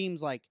just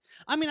seems like,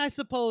 I mean, I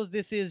suppose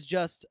this is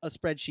just a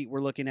spreadsheet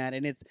we're looking at,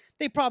 and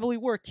they probably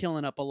were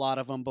killing up a lot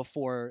of them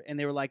before, and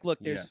they were like, look,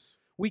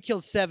 we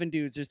killed 7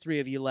 dudes, there's 3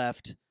 of you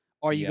left.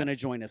 Are you going to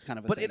join us, kind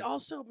of a thing? But it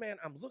also, man,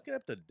 I was looking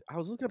up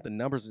the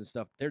numbers and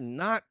stuff. They're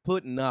not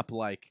putting up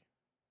like,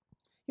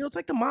 it's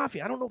like the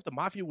mafia. I don't know if the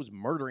mafia was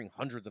murdering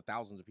hundreds of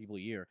thousands of people a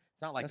year.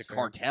 It's not like the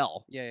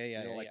cartel.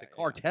 Yeah. The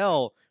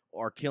cartel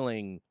are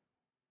killing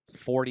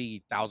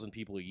 40,000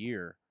 people a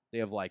year. They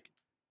have like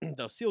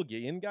the Seal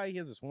Guillen guy. He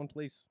has this one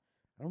place.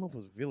 I don't know if it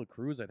was Villa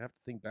Cruz. I'd have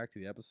to think back to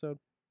the episode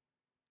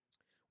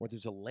where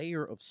there's a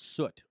layer of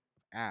soot,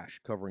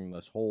 ash covering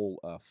this whole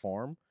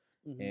farm.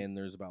 And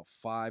there's about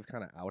 5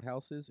 kind of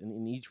outhouses, and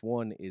in each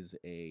one is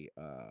a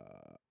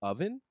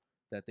oven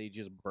that they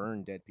just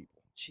burn dead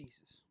people.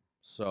 Jesus.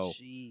 So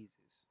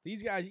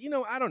these guys,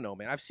 I don't know,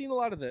 man. I've seen a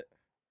lot of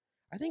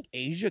I think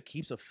Asia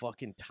keeps a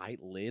fucking tight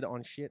lid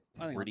on shit.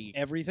 On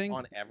everything?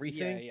 On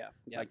everything.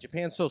 Yeah. Like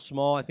Japan's so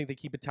small, I think they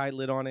keep a tight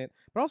lid on it.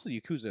 But also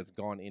the Yakuza have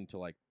gone into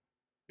like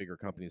bigger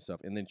companies and stuff.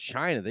 And then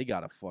China, they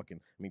got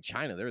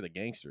China, they're the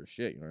gangsters.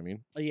 Shit, you know what I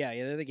mean? Yeah,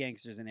 they're the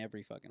gangsters in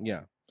every fucking way.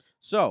 Yeah.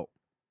 So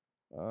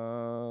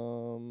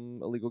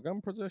illegal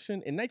gun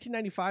possession. In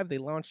 1995, they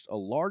launched a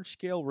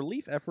large-scale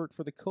relief effort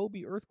for the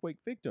Kobe earthquake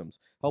victims,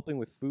 helping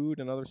with food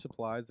and other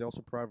supplies. They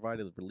also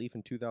provided relief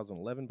in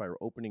 2011 by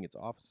opening its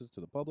offices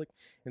to the public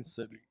and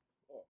setting.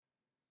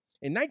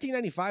 In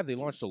 1995, they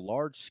launched a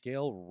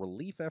large-scale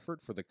relief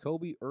effort for the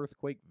Kobe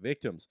earthquake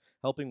victims,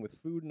 helping with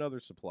food and other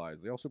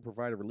supplies. They also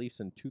provided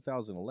relief in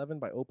 2011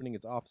 by opening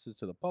its offices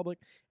to the public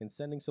and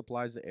sending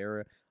supplies to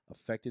area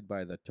affected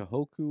by the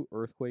Tohoku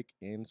earthquake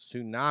and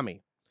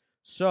tsunami.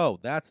 So,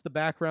 that's the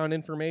background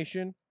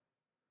information.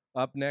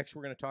 Up next,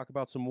 we're going to talk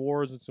about some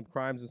wars and some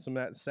crimes and some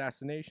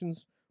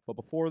assassinations. But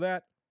before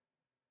that,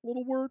 a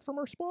little word from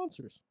our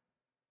sponsors.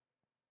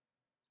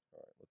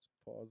 All right, let's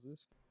pause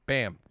this.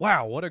 Bam.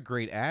 Wow, what a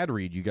great ad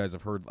read you guys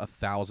have heard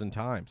 1,000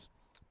 times.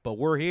 But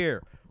we're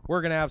here.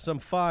 We're going to have some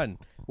fun.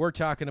 We're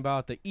talking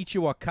about the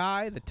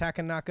Ichiwakai, the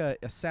Takanaka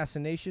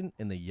assassination,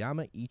 and the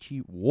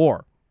Yamaichi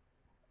War.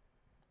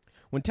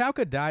 When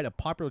Tauka died, a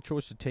popular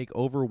choice to take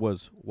over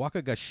was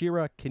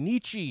Wakagashira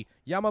Kenichi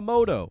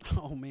Yamamoto.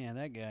 Oh, man,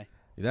 that guy.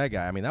 That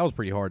guy, I mean, that was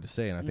pretty hard to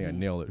say, and I think I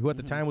nailed it. Who at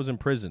the time was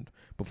imprisoned.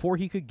 Before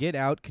he could get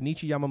out,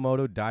 Kenichi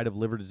Yamamoto died of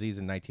liver disease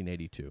in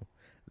 1982.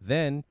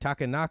 Then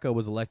Takanaka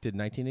was elected in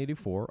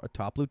 1984. A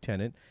top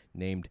lieutenant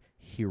named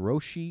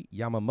Hiroshi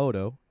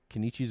Yamamoto,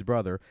 Kenichi's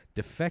brother,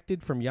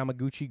 defected from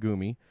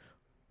Yamaguchi-gumi,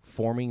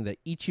 forming the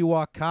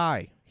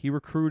Ichiwakai. He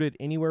recruited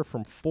anywhere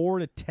from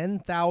 4,000 to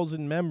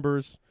 10,000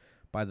 members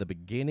by the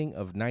beginning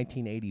of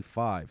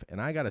 1985. And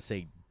I got to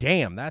say,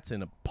 damn, that's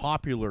a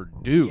popular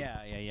dude.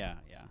 Yeah.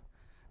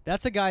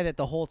 That's a guy that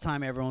the whole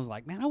time everyone's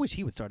like, man, I wish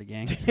he would start a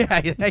gang.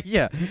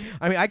 yeah.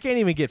 I mean, I can't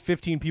even get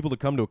 15 people to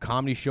come to a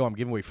comedy show I'm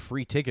giving away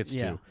free tickets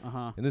to.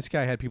 And this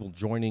guy had people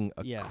joining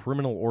a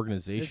criminal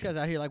organization. This guy's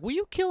out here like, will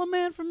you kill a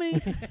man for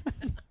me?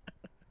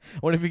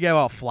 What if you get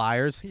out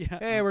flyers? Yeah.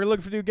 Hey, we're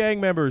looking for new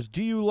gang members.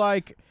 Do you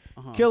like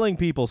killing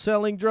people,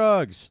 selling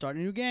drugs?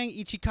 Starting a new gang,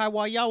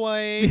 Ichikawa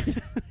Yaoi.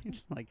 You're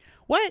just like,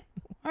 what?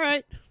 All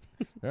right.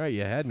 All right,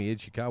 you had me,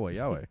 Ichikawa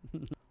Yaoi.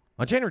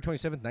 On January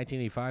 27th,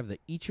 1985, the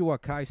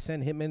Ichiwakai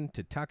sent hitmen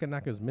to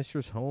Takanaka's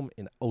mistress home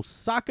in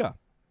Osaka.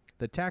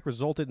 The attack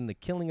resulted in the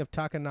killing of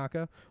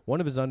Takanaka, one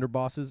of his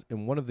underbosses,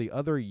 and one of the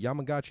other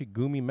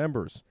Yamagachi-gumi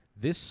members.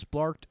 This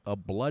sparked a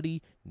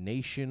bloody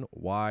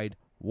nationwide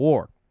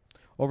war.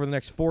 Over the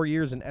next 4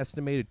 years, an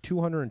estimated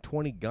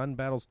 220 gun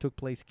battles took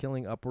place,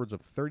 killing upwards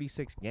of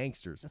 36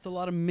 gangsters. That's a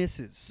lot of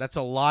misses. That's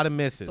a lot of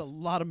misses. That's a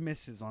lot of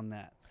misses on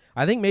that.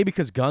 I think maybe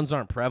because guns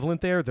aren't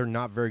prevalent there, they're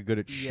not very good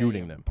at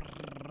shooting them.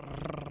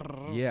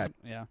 Yeah.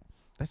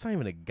 That's not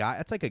even a guy.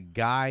 That's like a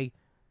guy.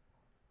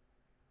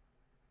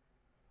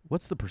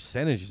 What's the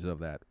percentages of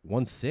that?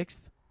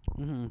 1/6?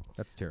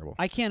 That's terrible.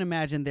 I can't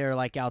imagine they're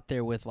like out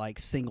there with like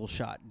single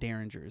shot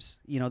derringers.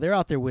 You know, they're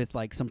out there with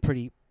like some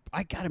pretty.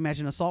 I gotta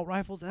imagine assault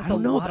rifles. That's a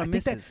lot of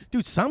misses.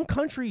 Dude, some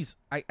countries,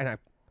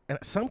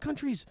 some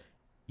countries,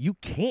 you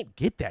can't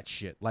get that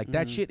shit. Like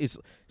that shit is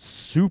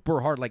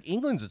super hard. Like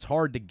England's, it's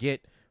hard to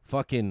get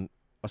fucking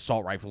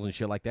assault rifles and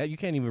shit like that. You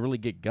can't even really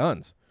get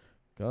guns.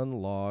 Gun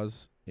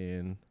laws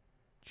in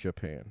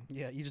Japan.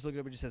 Yeah, you just look it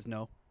up. It just says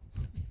no.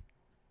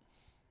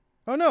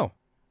 Oh no.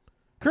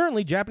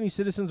 Currently, Japanese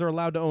citizens are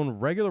allowed to own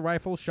regular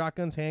rifles,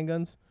 shotguns,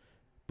 handguns,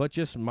 but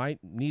just might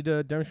need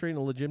to demonstrate a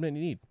legitimate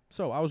need.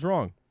 So I was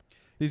wrong.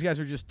 These guys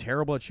are just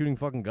terrible at shooting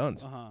fucking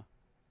guns. Can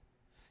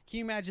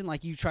you imagine,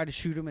 like, you try to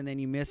shoot them and then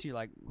you miss? You're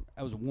like,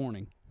 that was a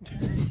warning.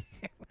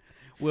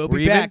 We'll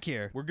be back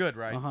here. We're good,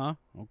 right?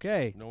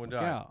 Okay. No one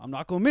died. Yeah, I'm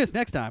not going to miss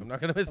next time. I'm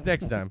not going to miss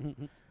next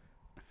time.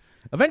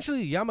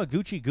 Eventually,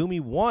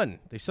 Yamaguchi-gumi won.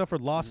 They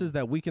suffered losses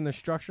that weakened their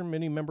structure.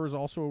 Many members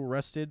also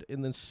arrested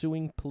in the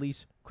ensuing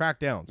police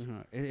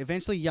crackdowns.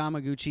 Eventually,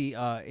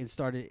 Yamaguchi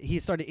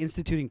started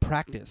instituting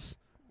practice.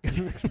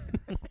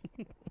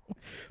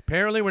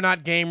 Apparently, we're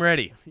not game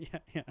ready.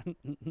 Yeah.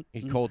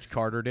 He Coach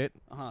Cartered it.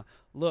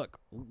 Look,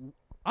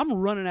 I'm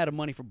running out of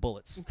money for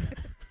bullets.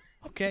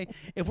 Okay?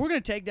 If we're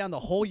going to take down the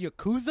whole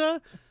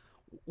Yakuza,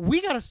 we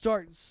got to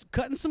start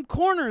cutting some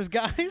corners,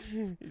 guys.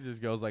 He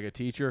just goes like a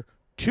teacher.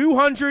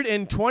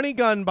 220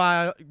 gun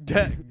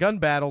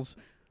battles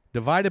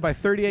divided by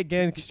 38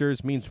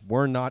 gangsters means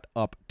we're not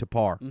up to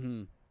par.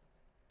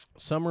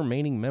 Some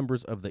remaining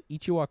members of the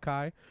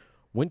Ichiwakai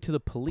went to the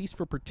police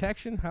for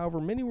protection.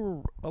 However, many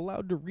were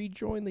allowed to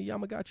rejoin the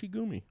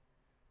Yamagachi-gumi.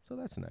 So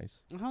that's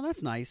nice. Oh,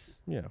 that's nice.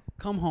 Yeah.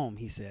 Come home,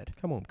 he said.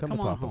 Come home. Come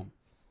on home.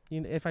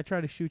 You know, if I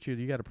try to shoot you,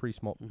 you got a pretty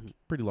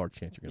large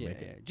chance you're going to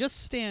make it.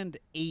 Just stand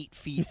 8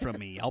 feet from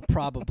me. I'll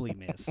probably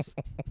miss.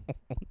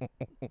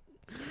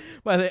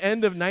 By the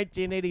end of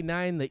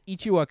 1989, the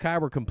Ichiwakai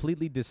were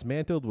completely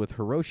dismantled, with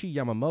Hiroshi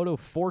Yamamoto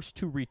forced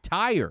to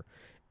retire.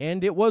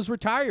 And it was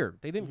retired.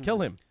 They didn't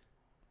kill him.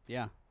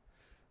 Yeah.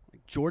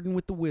 Like Jordan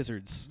with the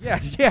Wizards. Yeah,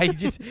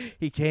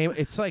 he came.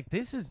 It's like,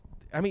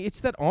 it's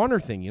that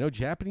honor thing. You know,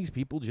 Japanese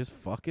people just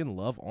fucking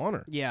love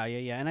honor. Yeah.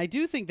 And I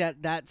do think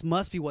that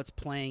must be what's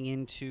playing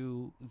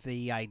into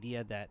the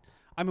idea that,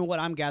 I mean, what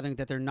I'm gathering,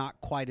 that they're not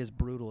quite as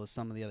brutal as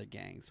some of the other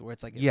gangs, where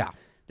it's like,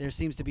 there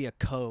seems to be a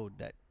code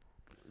that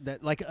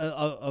like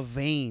a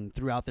vein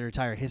throughout their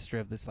entire history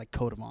of this like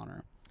code of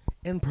honor.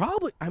 And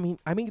probably, I mean,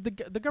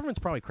 the government's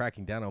probably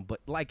cracking down on, but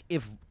like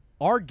if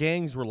our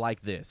gangs were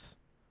like this,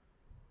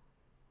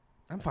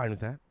 I'm fine with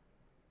that.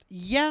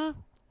 Yeah,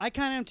 I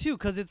kind of am too,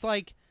 because it's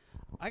like,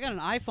 I got an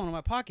iPhone in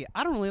my pocket.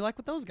 I don't really like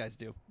what those guys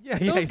do. Yeah,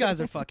 those guys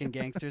are fucking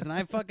gangsters, and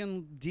I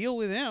fucking deal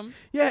with them.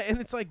 Yeah, and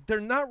it's like they're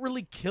not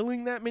really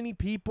killing that many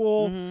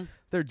people.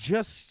 They're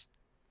just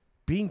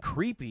being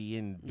creepy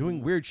and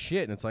doing weird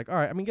shit, and it's like, all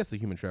right, I mean, I guess the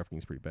human trafficking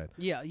is pretty bad.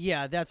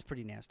 Yeah, that's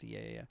pretty nasty.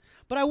 Yeah.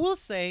 But I will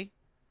say,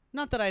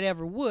 not that I'd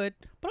ever would,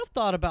 but I've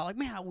thought about, like,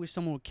 man, I wish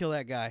someone would kill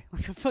that guy.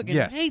 Like, I fucking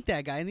hate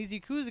that guy. And these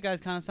Yakuza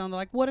guys kind of sound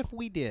like, what if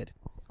we did?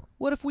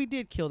 What if we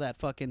did kill that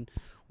fucking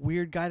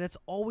weird guy that's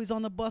always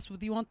on the bus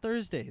with you on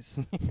Thursdays?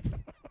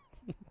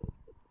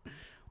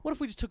 What if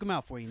we just took him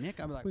out for you, Nick?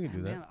 I'd be like, we can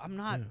do that. Man, I'm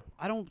not,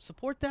 I don't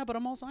support that, but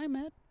I'm also, I'm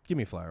mad. Give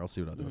me a flyer. I'll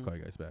see what I'll do. I'll call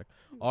you guys back.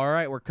 All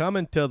right, we're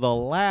coming to the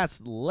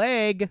last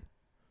leg.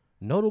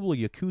 Notable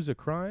Yakuza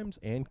crimes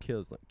and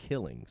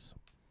killings.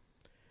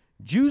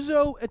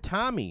 Juzo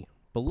Itami,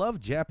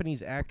 beloved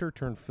Japanese actor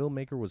turned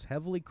filmmaker, was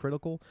heavily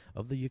critical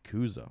of the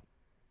Yakuza.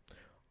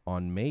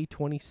 On May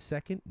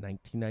 22nd,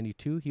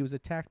 1992, he was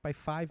attacked by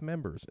 5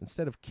 members.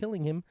 Instead of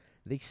killing him,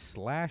 they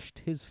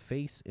slashed his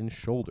face and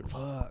shoulders.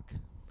 Fuck.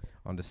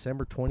 On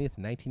December 20th,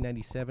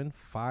 1997,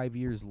 5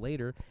 years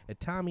later,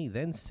 Itami,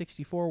 then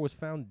 64, was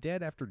found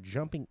dead after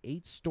jumping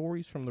 8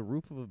 stories from the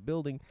roof of a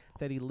building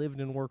that he lived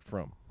and worked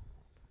from.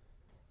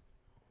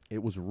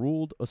 It was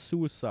ruled a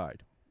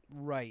suicide.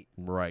 Right.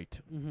 Right.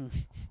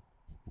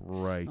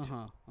 Right.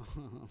 Uh-huh.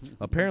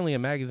 Apparently, a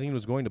magazine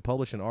was going to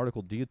publish an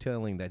article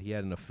detailing that he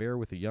had an affair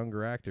with a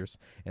younger actress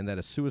and that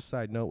a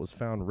suicide note was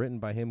found written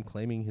by him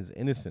claiming his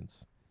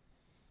innocence.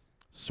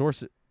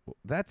 Source.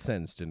 That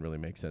sentence didn't really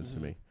make sense to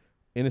me.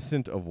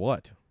 Innocent of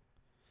what?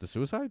 The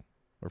suicide?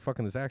 Or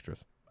fucking this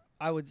actress?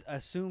 I would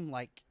assume,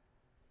 like...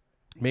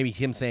 Maybe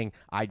him saying,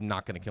 I'm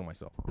not going to kill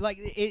myself. Like,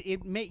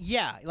 it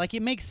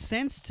makes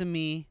sense to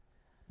me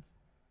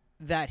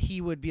that he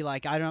would be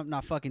like, I'm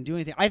not fucking doing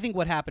anything. I think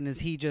what happened is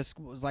he just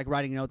was like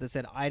writing a note that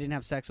said, I didn't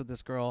have sex with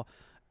this girl,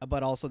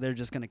 but also they're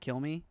just going to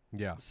kill me.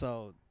 Yeah.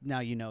 So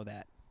now you know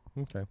that.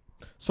 Okay.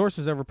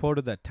 Sources have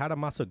reported that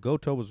Tadamasa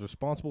Goto was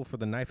responsible for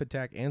the knife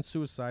attack and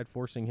suicide,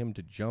 forcing him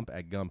to jump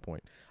at gunpoint.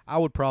 I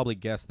would probably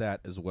guess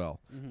that as well.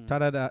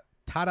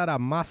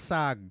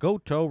 Tadamasa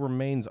Goto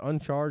remains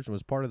uncharged and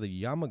was part of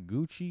the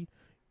Yamaguchi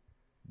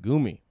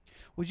Gumi.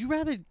 Would you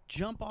rather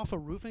jump off a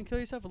roof and kill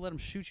yourself or let him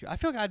shoot you? I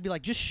feel like I'd be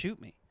like, just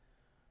shoot me.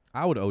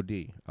 I would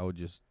OD. I would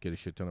just get a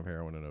shit ton of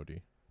heroin and OD.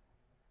 That's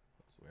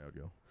the way I would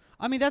go.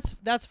 I mean,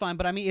 that's fine,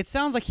 but I mean, it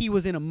sounds like he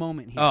was in a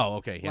moment here. Oh,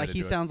 okay.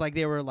 He sounds like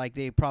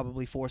they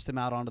probably forced him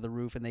out onto the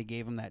roof and they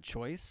gave him that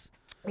choice.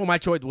 Well, my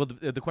choice. Well,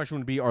 the question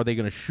would be: are they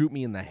going to shoot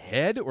me in the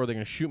head, or are they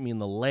going to shoot me in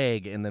the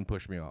leg and then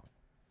push me off?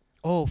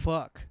 Oh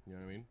fuck! You know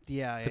what I mean?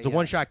 Yeah. If it's a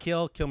one-shot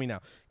kill me now.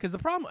 Because the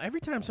problem,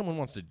 every time someone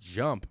wants to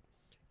jump,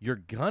 you're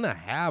gonna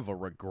have a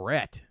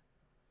regret.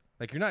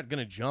 Like, you're not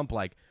gonna jump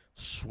like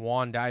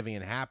swan diving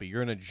and happy.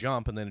 You're gonna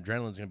jump, and then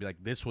adrenaline's gonna be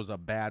like, "This was a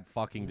bad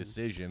fucking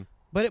decision."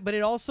 But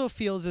it also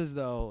feels as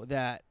though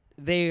that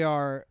they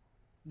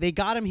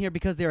got him here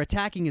because they're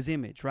attacking his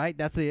image, right?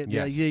 That's the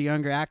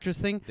younger actress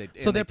thing.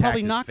 So they're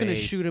probably not going to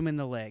shoot him in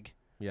the leg.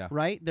 Yeah.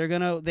 Right?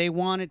 They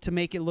want it to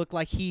make it look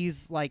like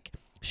he's like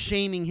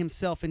shaming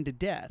himself into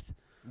death.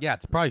 Yeah,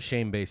 it's probably a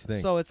shame-based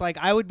thing. So it's like,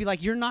 I would be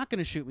like, you're not going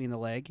to shoot me in the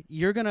leg.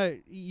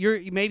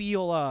 Maybe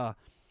you'll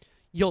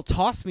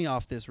toss me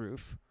off this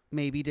roof,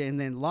 maybe, and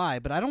then lie.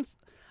 But I'm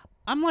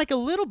like a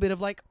little bit of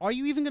like, are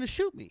you even going to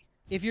shoot me?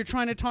 If you're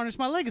trying to tarnish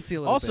my legacy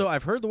a little bit. Also,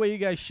 I've heard the way you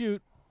guys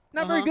shoot.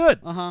 Not very good.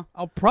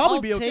 I'll probably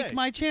be okay. I'll take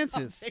my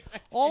chances.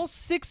 All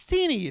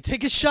 16 of you,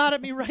 take a shot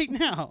at me right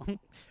now.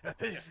 God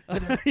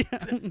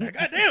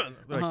damn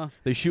it.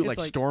 They shoot like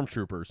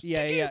stormtroopers.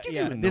 Yeah.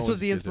 This was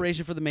the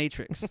inspiration for The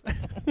Matrix.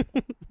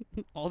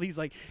 All these,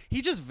 like,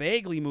 he's just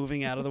vaguely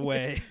moving out of the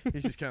way.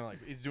 He's just kind of like,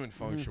 he's doing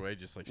feng shui,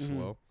 just like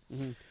slow.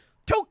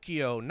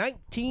 Tokyo,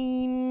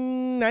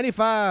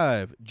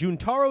 1995.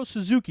 Juntaro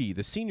Suzuki,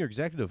 the senior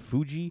executive of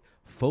Fuji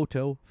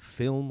Photo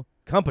Film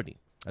Company,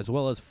 as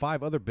well as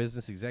 5 other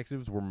business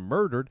executives, were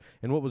murdered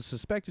in what was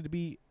suspected to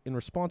be in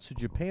response to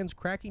Japan's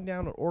cracking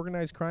down on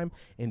organized crime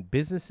and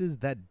businesses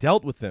that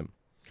dealt with them.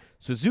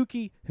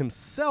 Suzuki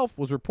himself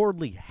was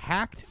reportedly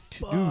hacked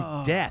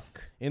to death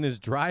in his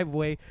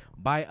driveway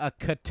by a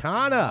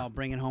katana. Oh,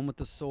 bringing home with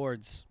the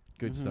swords.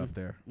 Good stuff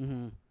there.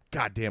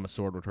 God damn, a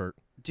sword would hurt.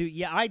 Dude,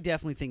 yeah, I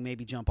definitely think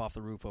maybe jump off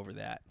the roof over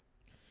that.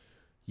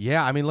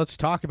 Yeah, I mean, let's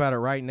talk about it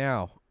right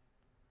now.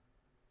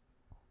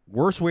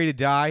 Worst way to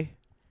die,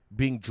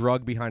 being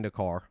drugged behind a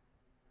car.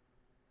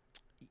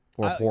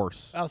 Or a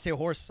horse. I would say a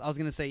horse. I was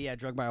going to say, yeah,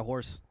 drugged by a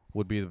horse.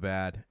 Would be the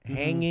bad.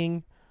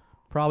 Hanging,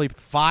 probably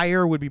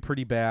fire would be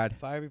pretty bad.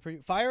 Fire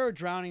or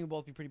drowning would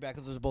both be pretty bad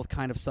because those are both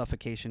kind of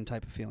suffocation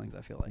type of feelings,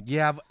 I feel like.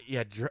 Yeah.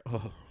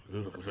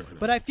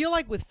 But I feel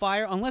like with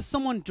fire, unless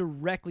someone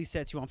directly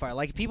sets you on fire,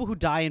 like people who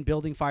die in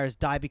building fires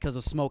die because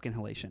of smoke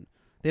inhalation.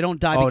 They don't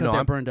die because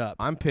they're burned up.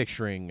 I'm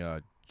picturing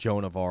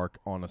Joan of Arc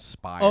on a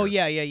spire. Oh,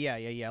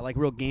 yeah. Like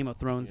real Game of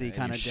Thrones-y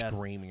kind of death.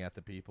 Screaming at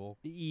the people.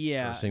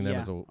 Yeah. Seeing them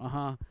as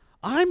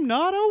I'm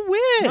not a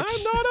witch.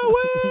 I'm not a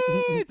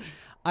witch.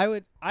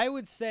 I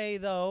would say,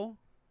 though,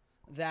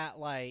 that,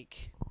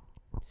 like,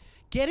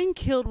 getting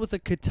killed with a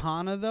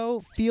katana,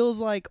 though, feels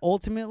like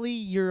ultimately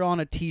you're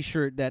on a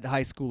T-shirt that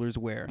high schoolers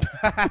wear.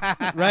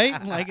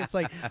 Right? Like, it's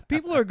like,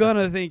 people are going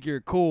to think you're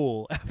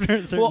cool after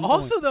a certain point.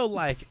 Also, though,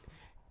 like,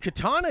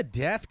 katana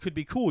death could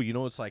be cool. You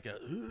know, it's like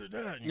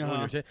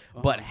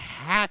but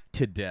hacked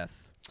to death.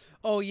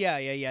 Oh,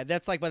 yeah.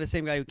 That's like by the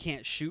same guy who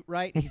can't shoot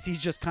right. He's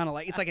just kind of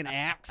like, it's like an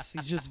axe.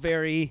 He's just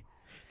very...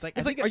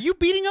 It's like, are you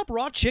beating up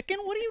raw chicken?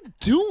 What are you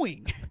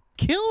doing?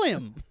 Kill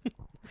him.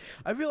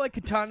 I feel like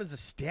katana's a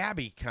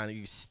stabby kind of.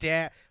 You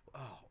stab...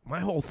 Oh, my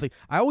whole thing...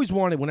 I always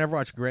wanted, whenever I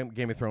watched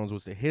Game of Thrones,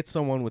 was to hit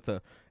someone with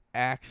a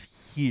axe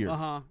here.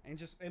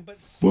 But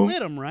split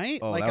them, right?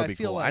 Oh, like that would I be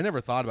feel cool. like I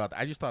never thought about that.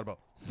 I just thought about.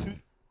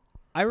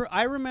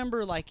 I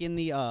remember like in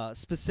the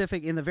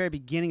specific in the very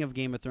beginning of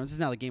Game of Thrones. This is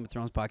now the Game of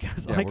Thrones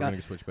podcast. Yeah, like, we're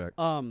gonna switch back.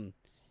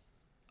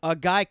 A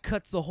guy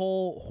cuts the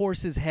whole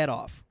horse's head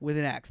off with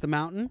an axe. The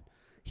mountain.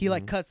 He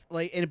like cuts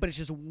but it's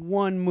just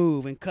one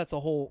move and cuts a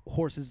whole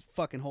horse's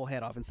fucking whole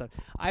head off and stuff.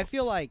 I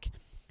feel like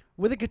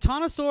with a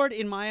katana sword,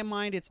 in my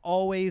mind, it's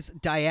always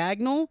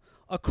diagonal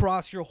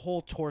across your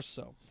whole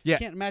torso. Yeah. You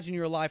can't imagine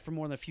you're alive for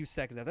more than a few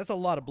seconds. That's a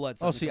lot of blood.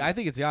 Oh, see, I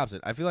think it's the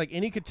opposite. I feel like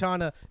any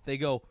katana, they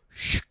go,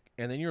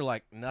 and then you're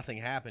like, nothing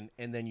happened,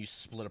 and then you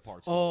split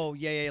apart. Oh,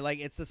 yeah, like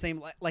it's the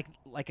same,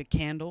 like a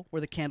candle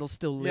where the candle's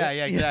still lit.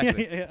 Yeah,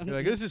 exactly. Yeah. You're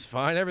like, this is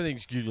fine.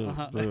 Everything's good.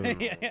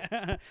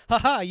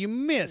 Haha, you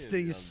missed.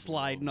 And you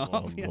sliding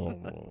off.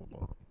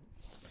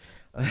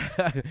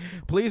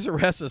 Police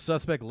arrest a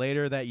suspect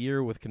later that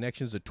year with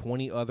connections to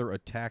 20 other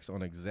attacks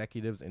on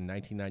executives in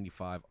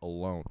 1995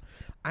 alone.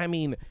 I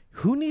mean,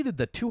 who needed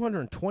the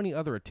 220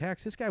 other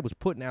attacks? This guy was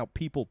putting out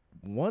people.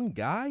 One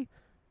guy?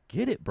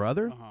 Get it,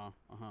 brother.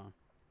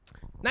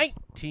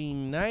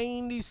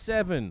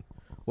 1997.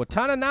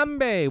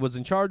 Watanabe was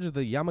in charge of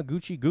the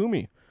Yamaguchi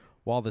Gumi,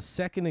 while the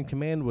second in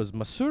command was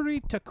Masuri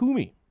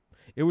Takumi.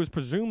 It was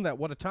presumed that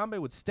Watanabe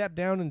would step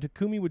down and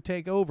Takumi would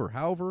take over.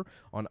 However,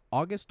 on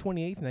August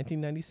 28,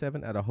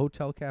 1997, at a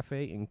hotel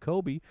cafe in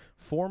Kobe,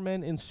 4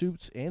 men in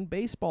suits and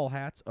baseball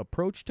hats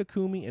approached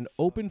Takumi and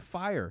opened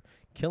fire,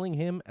 killing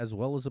him as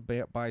well as a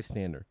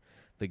bystander.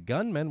 The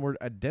gunmen were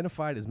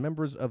identified as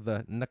members of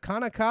the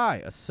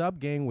Nakanakai, a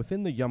sub-gang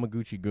within the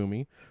Yamaguchi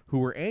Gumi, who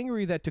were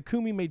angry that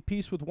Takumi made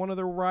peace with one of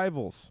their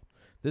rivals.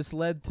 This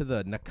led to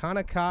the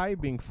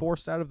Nakanakai being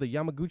forced out of the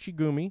Yamaguchi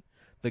Gumi.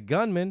 The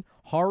gunman,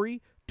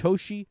 Hari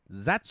Toshi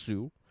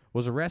Zatsu,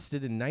 was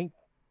arrested in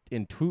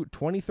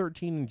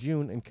 2013 in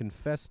June and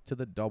confessed to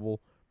the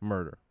double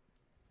murder.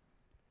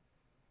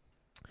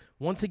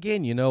 Once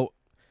again,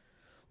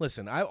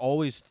 listen, I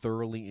always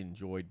thoroughly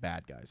enjoyed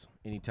bad guys.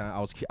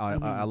 Anytime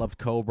I loved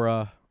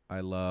Cobra.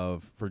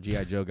 For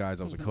G.I. Joe guys,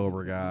 I was a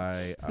Cobra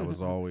guy. I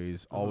was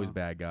always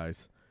bad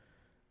guys.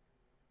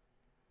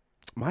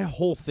 My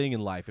whole thing in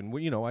life, and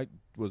I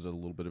was a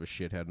little bit of a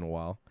shithead in a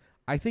while.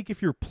 I think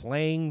if you're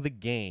playing the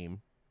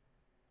game,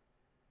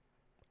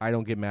 I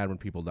don't get mad when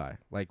people die.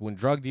 Like when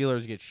drug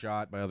dealers get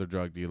shot by other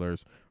drug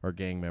dealers or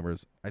gang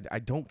members, I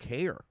don't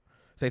care.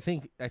 So I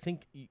think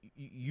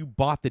you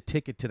bought the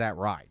ticket to that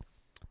ride.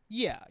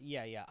 Yeah.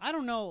 I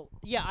don't know.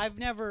 Yeah, I've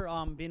never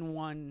been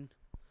one.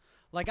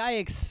 Like I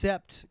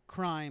accept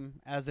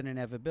crime as an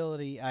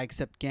inevitability. I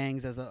accept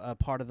gangs as a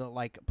part of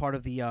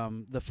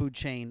the food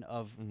chain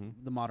of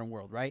the modern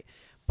world, right?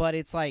 But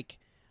it's like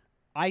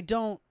I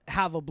don't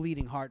have a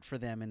bleeding heart for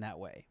them in that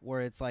way. Where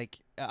it's like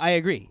I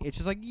agree. It's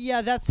just like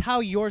that's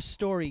how your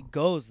story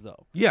goes,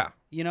 though. Yeah,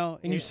 and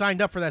you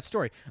signed up for that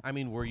story. I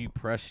mean, were you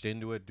pressed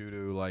into it due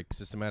to like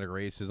systematic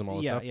racism,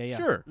 all this stuff? Yeah.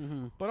 Sure,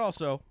 but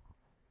also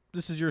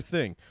this is your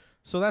thing.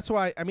 So that's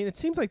why, I mean, it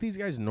seems like these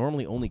guys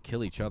normally only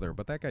kill each other,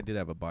 but that guy did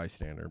have a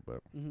bystander. But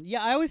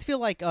yeah, I always feel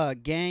like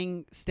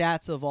gang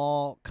stats of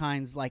all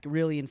kinds like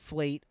really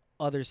inflate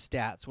other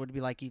stats. Would be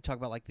like you talk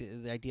about like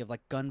the idea of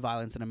like gun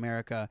violence in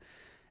America,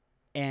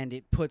 and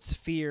it puts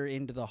fear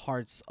into the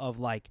hearts of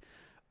like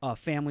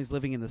families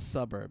living in the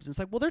suburbs. It's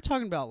like, well, they're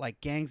talking about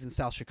like gangs in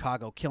South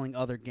Chicago killing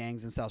other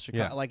gangs in South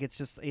Chicago. Yeah. Like it's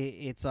just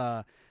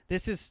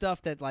this is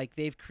stuff that like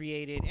they've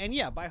created, and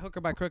by hook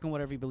or by crook and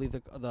whatever you believe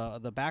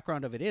the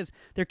background of it is,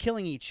 they're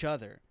killing each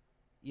other.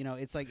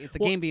 It's like it's a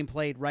game being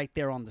played right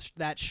there on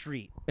that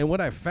street. And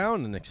what I've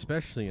found, and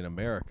especially in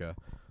America,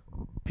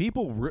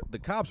 the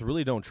cops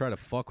really don't try to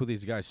fuck with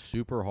these guys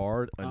super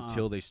hard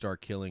until they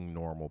start killing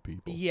normal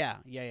people. Yeah.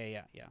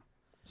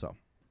 So,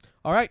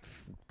 all right,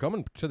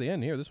 coming to the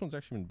end here. This one's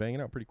actually been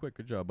banging out pretty quick.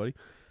 Good job, buddy.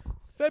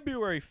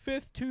 February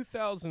 5th,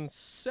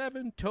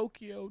 2007,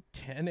 Tokyo,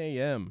 10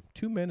 a.m.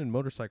 2 men in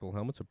motorcycle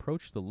helmets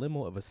approached the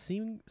limo of a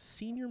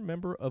senior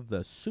member of the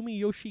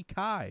Sumiyoshi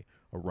Kai,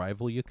 a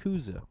rival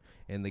Yakuza,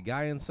 and the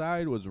guy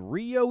inside was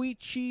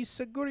Ryoichi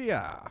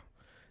Seguria.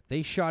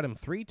 They shot him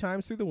 3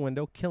 times through the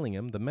window, killing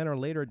him. The men are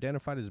later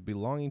identified as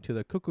belonging to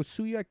the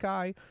Kokusuya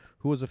Kai,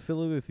 who was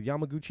affiliated with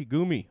Yamaguchi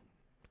Gumi.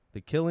 The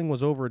killing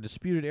was over a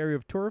disputed area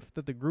of turf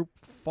that the group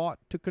fought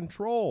to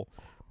control.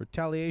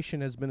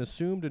 Retaliation has been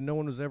assumed, and no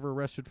one was ever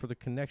arrested for the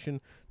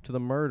connection to the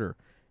murder.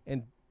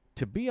 And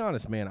to be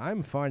honest, man,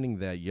 I'm finding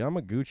that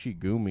Yamaguchi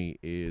Gumi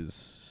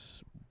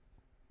is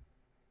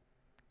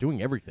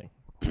doing everything.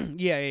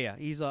 Yeah.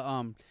 He's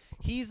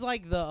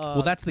like the.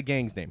 Well, that's the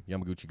gang's name,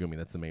 Yamaguchi Gumi.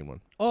 That's the main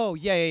one. Oh,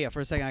 yeah. For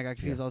a second, I got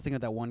confused. I was thinking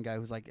of that one guy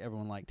who's like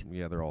everyone liked.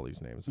 Yeah, they're all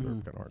these names. They're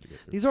kind of hard to get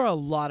through. These are a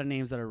lot of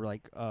names that are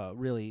like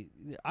really.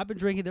 I've been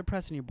drinking. They're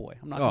pressing your boy.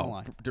 I'm not gonna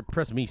lie.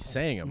 Press me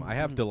saying them. I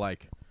have to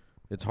like.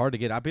 It's hard to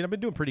get. I've been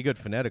doing pretty good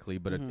phonetically,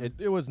 but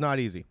it was not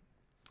easy.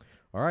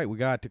 All right, we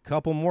got a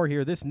couple more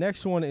here. This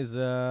next one is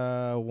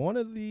one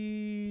of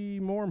the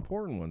more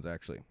important ones,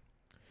 actually.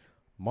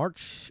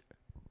 March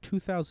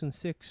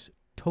 2006,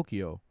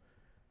 Tokyo.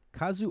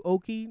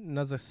 Kazuoki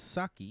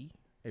Nazasaki,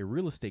 a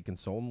real estate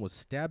consultant, was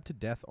stabbed to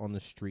death on the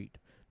street.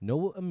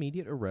 No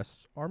immediate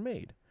arrests are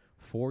made.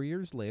 4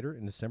 years later,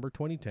 in December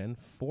 2010,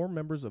 4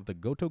 members of the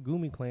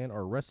Gotogumi clan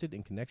are arrested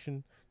in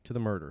connection to the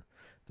murder.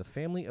 The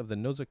family of the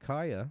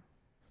Nozaki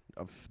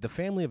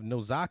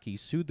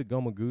sued the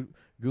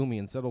Gumi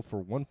and settled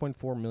for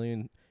 $1.4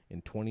 million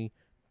in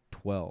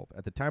 2012.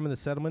 At the time of the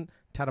settlement,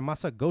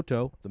 Tadamasa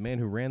Goto, the man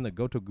who ran the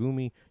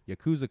Gotogumi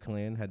Yakuza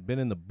clan, had been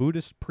in the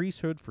Buddhist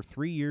priesthood for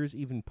 3 years,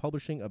 even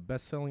publishing a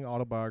best-selling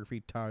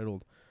autobiography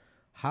titled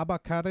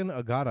Habakaren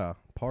Agata,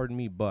 pardon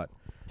me, but.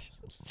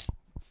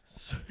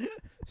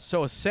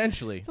 So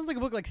essentially, Sounds like a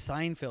book like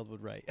Seinfeld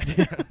would write.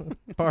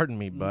 pardon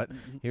me, but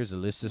here's a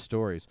list of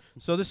stories.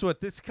 So this a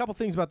couple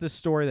things about this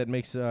story that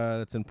makes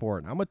that's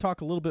important. I'm gonna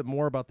talk a little bit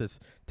more about this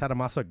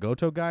Tadamasa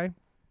Goto guy.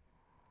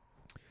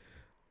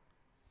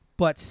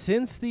 But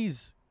since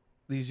these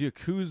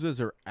Yakuzas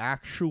are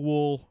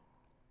actual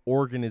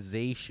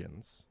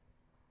organizations,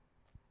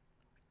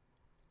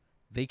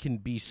 they can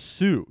be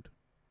sued.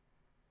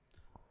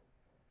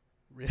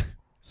 Really?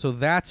 So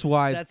that's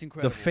why That's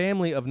incredible. the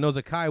family of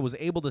Nozakai was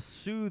able to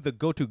sue the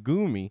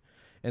Gotogumi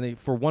and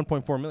for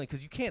 $1.4 million,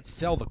 because you can't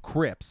sell the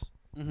Crips.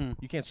 Mm-hmm.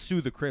 You can't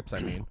sue the Crips, I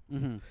mean.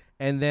 Mm-hmm.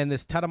 And then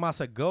this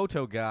Tadamasa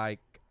Goto guy,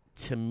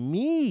 to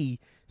me,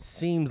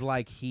 seems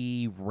like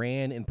he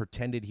ran and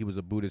pretended he was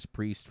a Buddhist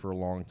priest for a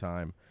long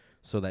time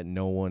so that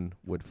no one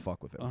would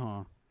fuck with him.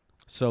 Uh-huh.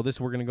 So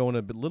we're going to go in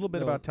a little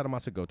bit No. about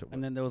Tadamasa Goto.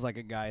 And then there was like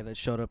a guy that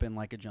showed up in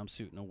like a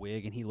jumpsuit and a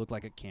wig, and he looked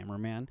like a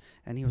cameraman.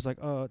 And he was like,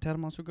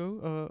 Tadamasa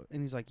Go?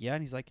 And he's like, yeah.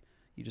 And he's like,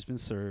 you just been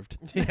served.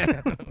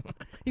 Yeah.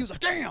 He was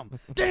like, damn,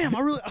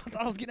 I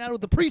thought I was getting out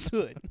of the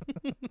priesthood.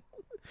 It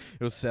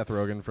was Seth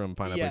Rogen from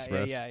Pineapple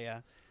Express.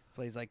 Yeah.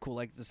 Plays like cool,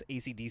 like this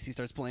AC/DC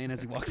starts playing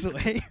as he walks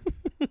away.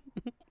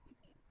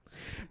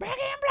 Back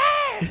in black.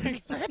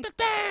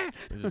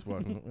 It's just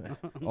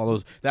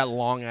all that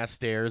long ass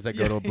stairs that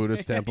go to a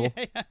Buddhist temple.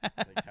 Yeah.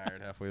 They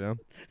tired halfway down.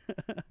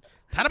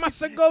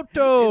 Tadamasa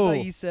Goto. It's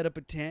like he set up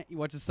a tent. You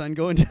watch the sun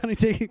going down.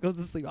 He goes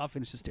to sleep. I'll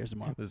finish the stairs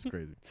tomorrow. This is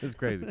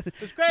crazy.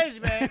 It's crazy,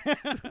 man.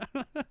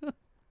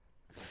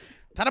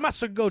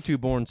 Tadamasa Goto,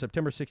 born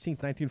September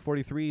 16th,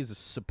 1943, is a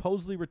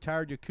supposedly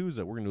retired Yakuza.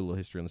 We're going to do a little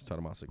history on this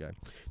Tadamasa guy.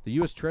 The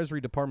U.S. Treasury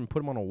Department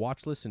put him on a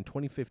watch list in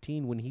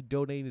 2015 when he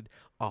donated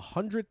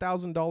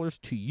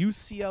 $100,000 to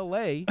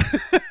UCLA.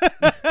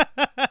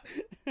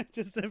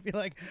 Just to be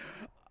like,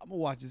 I'm going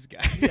to watch this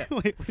guy. Yeah.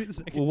 Wait a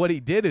second. Well, what he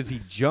did is he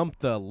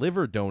jumped the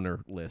liver donor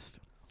list.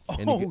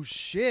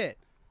 Shit.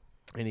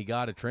 And he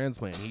got a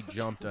transplant. He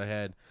jumped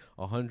ahead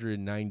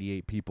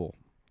 198 people.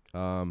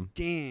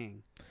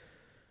 Dang.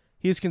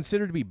 He is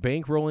considered to be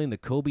bankrolling the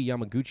Kobe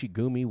Yamaguchi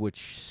Gumi,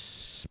 which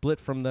split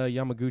from the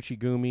Yamaguchi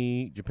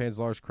Gumi, Japan's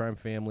largest crime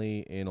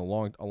family, in a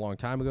long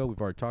time ago. We've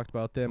already talked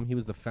about them. He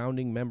was the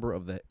founding member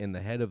of the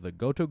head of the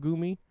Goto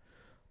Gumi.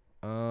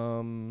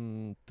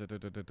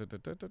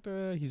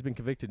 He's been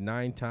convicted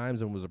 9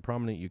 times and was a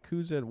prominent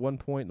Yakuza at one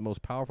point, the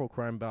most powerful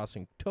crime boss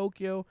in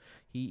Tokyo.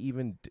 He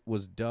even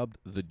was dubbed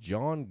the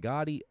John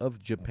Gotti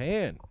of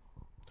Japan.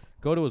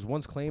 Goto was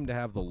once claimed to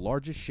have the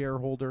largest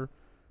shareholder.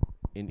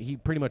 And he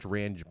pretty much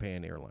ran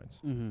Japan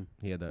Airlines. Mm-hmm.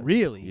 He had that.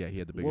 Really? Yeah, he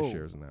had the biggest Whoa.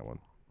 shares in that one.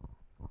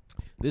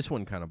 This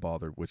one kind of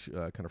bothered, which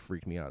kind of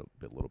freaked me out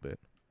a little bit.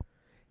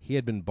 He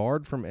had been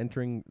barred from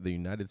entering the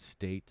United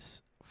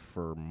States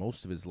for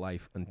most of his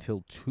life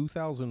until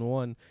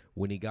 2001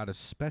 when he got a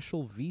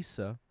special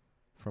visa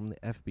from the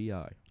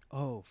FBI.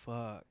 Oh,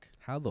 fuck.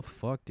 How the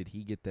fuck did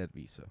he get that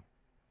visa?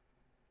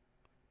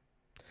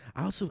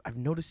 I've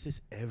noticed this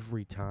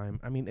every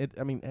time.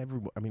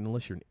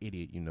 Unless you're an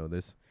idiot, you know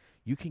this.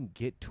 You can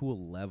get to a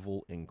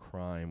level in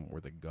crime where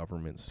the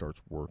government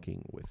starts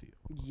working with you.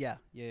 Yeah.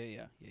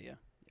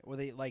 Or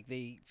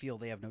they feel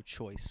they have no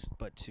choice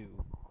but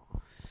to.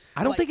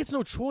 I don't think it's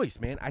no choice,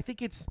 man. I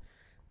think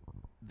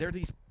they're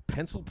these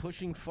pencil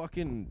pushing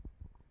fucking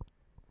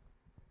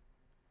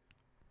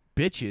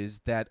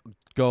bitches that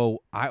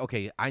go,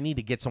 I need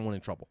to get someone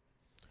in trouble.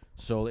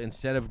 So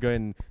instead of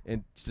going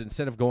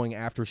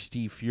after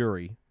Steve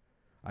Furey,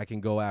 I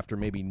can go after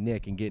maybe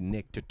Nick and get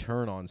Nick to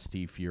turn on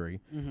Steve Furey,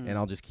 and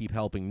I'll just keep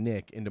helping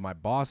Nick. Into my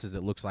bosses,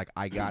 it looks like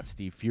I got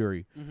Steve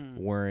Furey,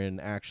 wherein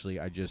actually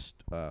I just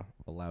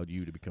allowed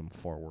you to become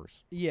far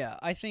worse. Yeah,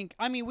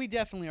 we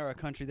definitely are a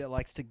country that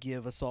likes to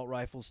give assault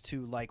rifles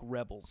to like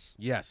rebels.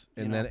 Yes,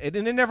 and You then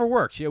know? it never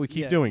works. Yeah, we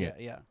keep doing it.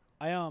 Yeah.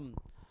 I don't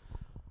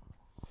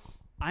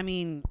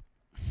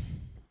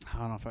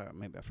know if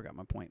maybe I forgot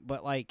my point,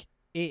 but like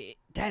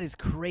that is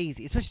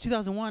crazy, especially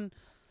 2001,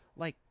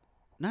 like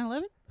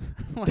 9/11.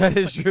 That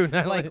is true.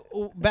 Like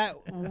back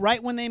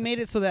right when they made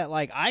it so that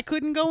like I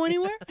couldn't go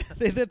anywhere,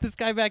 they let this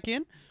guy back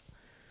in.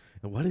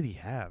 And what did he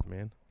have,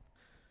 man?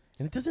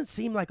 And it doesn't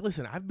seem like.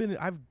 Listen,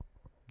 I've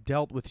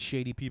dealt with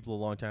shady people a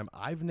long time.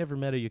 I've never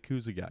met a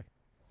Yakuza guy.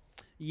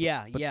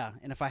 Yeah,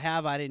 and if I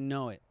have, I didn't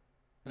know it.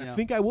 I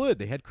think I would.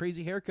 They had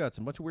crazy haircuts and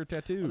a bunch of weird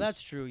tattoos. Well,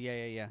 that's true.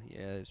 Yeah,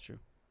 that's true.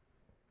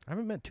 I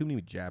haven't met too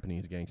many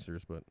Japanese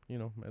gangsters, but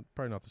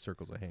probably not the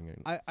circles I hang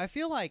in. I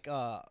feel like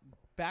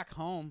back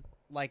home,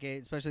 like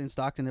especially in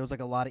Stockton, there was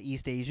like a lot of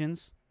East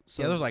Asians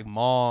So Yeah, there's like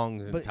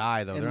Mongs and but-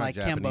 Thai though. and They're not like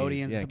Japanese.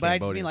 Cambodians. Yeah, But I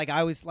just mean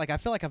Cambodian. I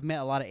feel like I've met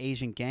a lot of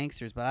Asian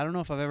gangsters, but I don't know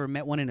if I've ever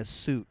met one in a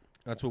suit,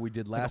 That's what we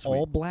did like last an week.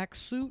 all black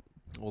suit.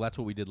 Well, that's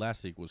what we did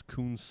last week. Was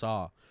Kun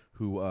Sa,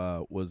 who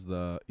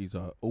he's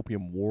a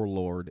opium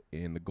warlord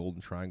in the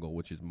Golden Triangle,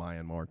 which is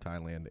Myanmar,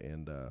 Thailand,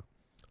 and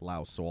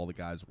Laos. So all the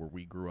guys where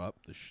we grew up.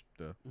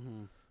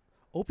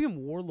 Opium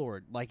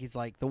warlord, like he's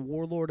like the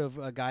warlord of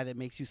a guy that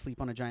makes you sleep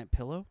on a giant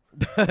pillow.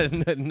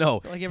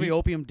 No, Like every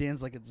opium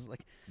den's like it's like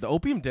the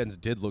opium dens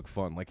did look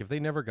fun. Like if they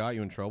never got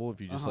you in trouble,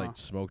 if you just Uh-huh. like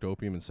smoked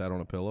opium and sat on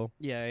a pillow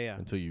yeah.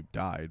 until you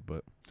died.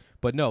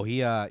 But no,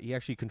 he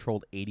actually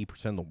controlled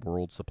 80% of the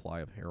world's supply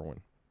of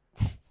heroin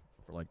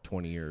for like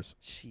 20 years,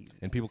 Jesus.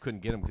 and people couldn't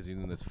get him because he's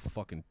in this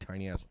fucking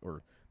tiny ass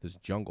or this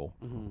jungle.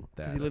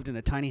 Because he lived in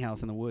a tiny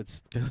house in the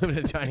woods. lived in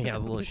a tiny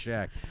house, a little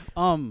shack.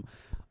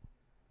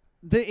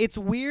 It's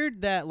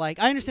weird that like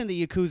I understand that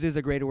Yakuza is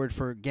a greater word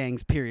for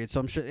gangs, period. So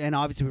I'm sure, and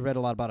obviously we read a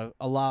lot about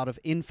a lot of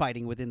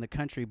infighting within the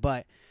country,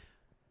 but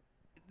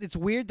it's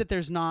weird that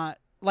there's not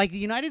like the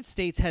United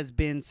States has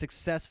been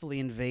successfully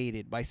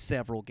invaded by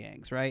several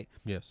gangs, right?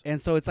 Yes. And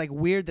so it's like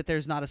weird that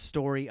there's not a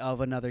story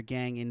of another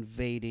gang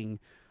invading.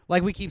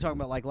 Like we keep talking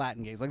about like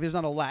Latin gangs, like there's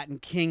not a Latin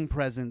king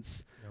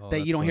presence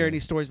that you don't hear any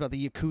stories about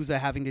the Yakuza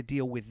having to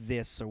deal with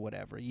this or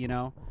whatever. You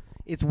know,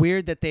 it's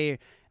weird that they.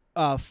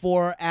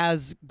 For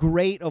as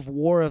great of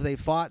war as they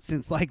fought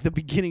since like the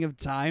beginning of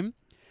time,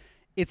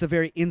 it's a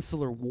very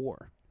insular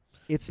war.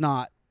 It's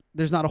not.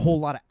 There's not a whole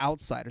lot of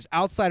outsiders.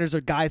 Outsiders are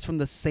guys from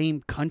the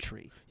same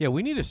country. Yeah,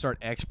 we need to start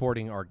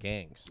exporting our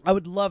gangs. I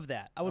would love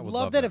that. I would love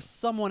love that that. if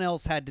someone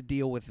else had to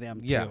deal with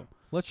them Yeah. too.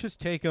 Let's just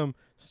take them,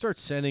 start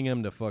sending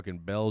them to fucking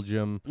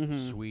Belgium,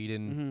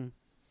 Sweden.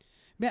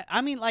 Man,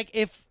 I mean, like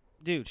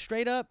dude,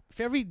 straight up,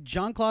 if every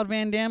Jean-Claude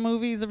Van Damme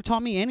movie has ever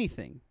taught me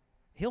anything,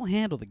 he'll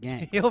handle the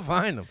gangs. He'll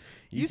find them.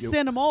 You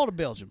send them all to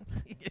Belgium.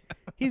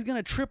 He's going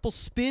to triple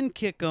spin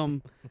kick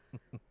them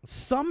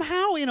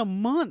somehow in a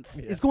month.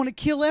 Is going to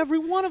kill every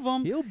one of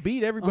them. He'll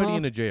beat everybody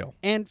into jail.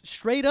 And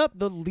straight up,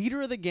 the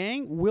leader of the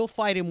gang will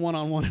fight him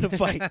one-on-one in a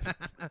fight.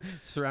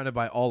 Surrounded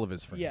by all of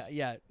his friends.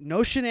 Yeah.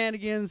 No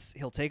shenanigans.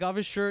 He'll take off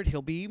his shirt.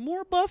 He'll be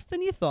more buff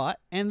than you thought.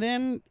 And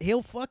then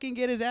he'll fucking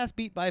get his ass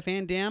beat by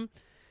Van Damme.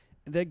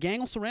 The gang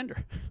will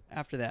surrender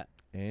after that.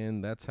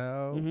 And that's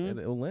how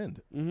it'll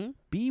end.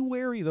 Be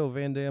wary, though,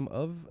 Van Damme,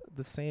 of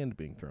the sand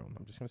being thrown.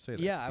 I'm just going to say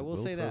that. Yeah, I will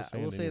say that. I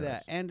will say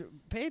that. And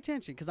pay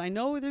attention, because I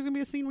know there's going to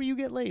be a scene where you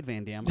get laid,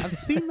 Van Damme. I've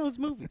seen those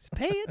movies.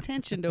 Pay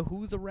attention to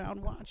who's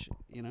around watching,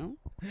 you know?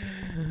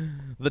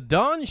 The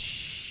Don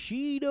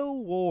Shido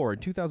War. In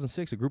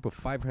 2006, a group of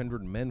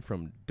 500 men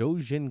from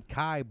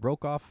Dojinkai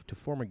broke off to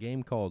form a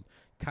game called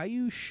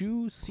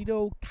Kyushu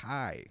Sido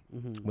Kai.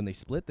 When they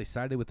split, they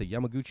sided with the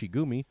Yamaguchi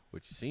Gumi,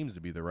 which seems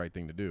to be the right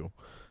thing to do,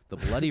 the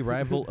bloody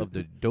rival of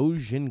the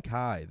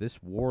Dojinkai.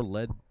 This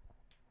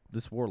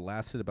war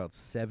lasted about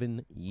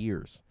 7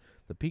 years.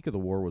 The peak of the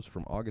war was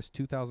from August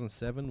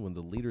 2007 when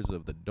the leaders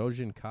of the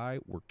Dojinkai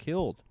were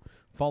killed.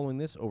 Following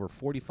this, over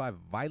 45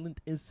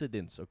 violent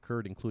incidents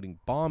occurred, including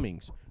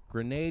bombings,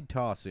 grenade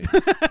tossing.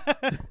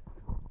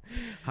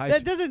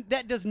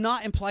 That does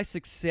not imply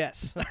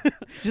success.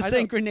 Just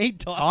saying grenade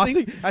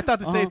tossing. I thought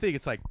the same thing.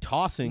 It's like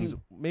tossings.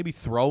 Maybe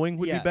throwing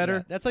would be better.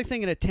 Yeah. That's like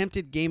saying an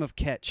attempted game of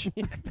catch.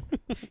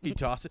 He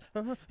tossed it.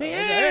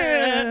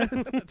 Yeah.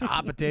 It's a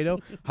hot potato.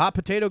 Hot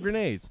potato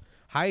grenades.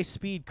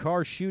 High-speed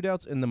car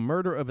shootouts and the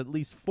murder of at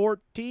least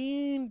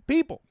 14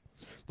 people.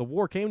 The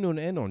war came to an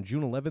end on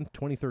June 11th,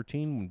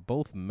 2013, when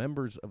both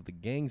members of the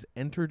gangs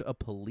entered a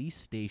police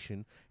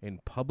station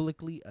and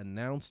publicly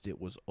announced it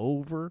was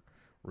over,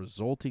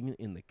 resulting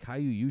in the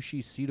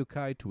Kyushu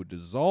Sidokai to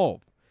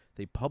dissolve.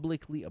 They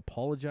publicly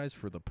apologized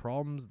for the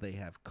problems they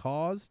have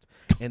caused,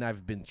 and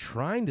I've been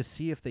trying to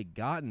see if they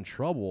got in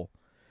trouble,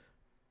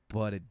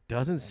 but it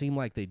doesn't seem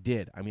like they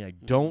did. I mean, I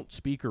don't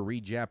speak or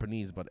read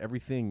Japanese, but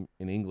everything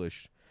in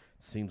English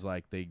seems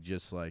like they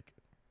just like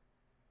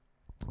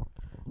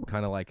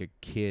kind of like a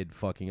kid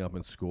fucking up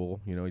in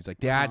school. You know, he's like,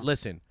 Dad,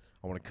 listen,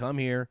 I want to come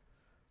here.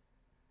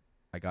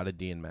 I got a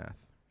D in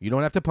math. You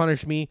don't have to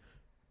punish me.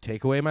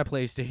 Take away my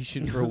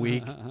PlayStation for a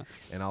week,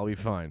 and I'll be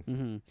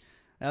fine.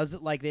 That was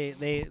like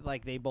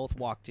they both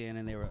walked in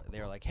and they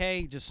were like,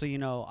 hey, just so you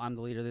know, I'm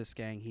the leader of this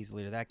gang. He's the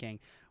leader of that gang.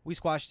 We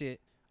squashed it.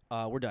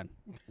 We're done.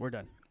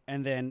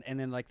 And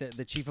then like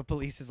the chief of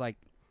police is like,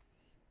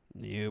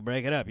 you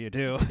break it up, you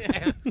two.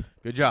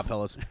 Good job,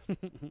 fellas.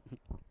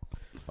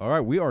 All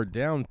right, we are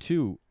down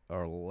to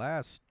our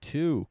last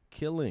two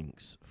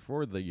killings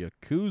for the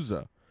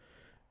Yakuza.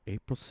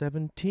 April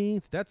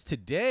 17th. That's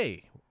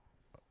today.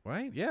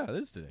 Right? Yeah, it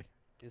is today.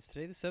 Is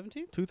today the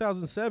 17th?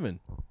 2007.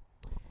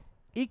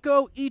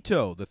 Iko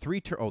Ito,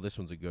 the oh, this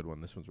one's a good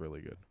one. This one's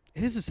really good.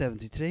 It is the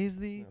 17th. Today is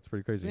the That's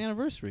pretty crazy.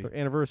 anniversary. The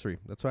anniversary.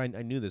 That's why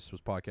I knew this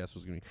podcast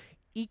was going to be.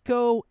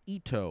 Iko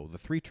Ito, the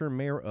 3-term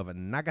mayor of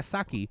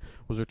Nagasaki,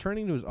 was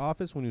returning to his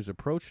office when he was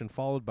approached and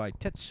followed by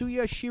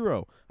Tetsuya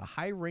Shiro, a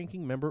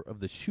high-ranking member of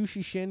the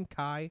Shushishin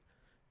Kai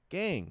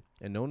gang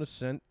and known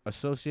as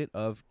associate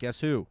of, guess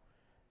who?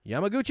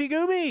 Yamaguchi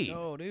Gumi!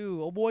 Oh, dude.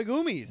 Oh, boy,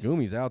 Goomies.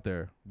 Gumi's out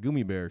there.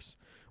 Gumi bears.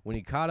 When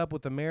he caught up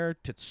with the mayor,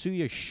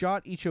 Tetsuya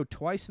shot Icho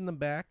twice in the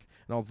back,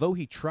 and although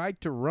he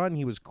tried to run,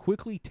 he was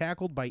quickly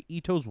tackled by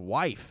Ito's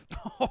wife.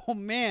 Oh,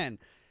 man.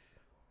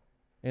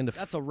 And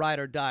That's a ride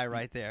or die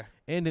right there.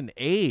 And an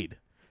aide.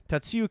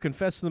 Tatsuya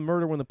confessed to the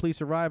murder when the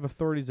police arrive.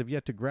 Authorities have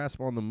yet to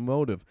grasp on the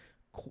motive.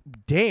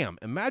 Damn,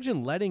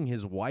 imagine letting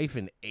his wife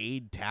and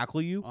aide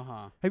tackle you.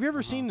 Have you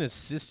ever seen an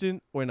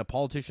assistant or a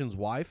politician's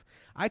wife?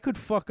 I could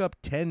fuck up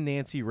 10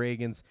 Nancy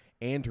Reagans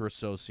and her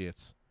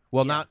associates.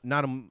 Well, not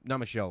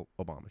Michelle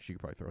Obama. She could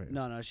probably throw hands.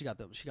 No, she got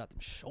them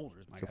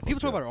shoulders. My God. People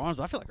talk about her arms,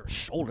 but I feel like her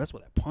shoulder. That's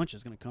where that punch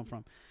is gonna come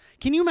from.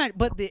 Can you imagine?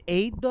 But the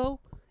aide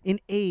though, an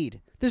aide.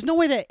 There's no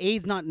way that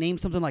aide's not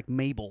named something like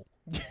Mabel.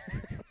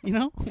 You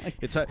know, like,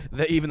 it's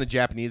even the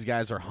Japanese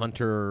guys are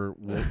Hunter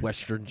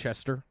Western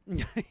Chester.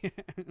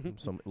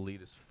 Some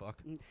elite as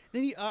fuck.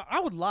 Then I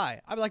would lie.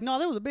 I'd be like, no,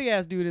 there was a big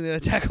ass dude in there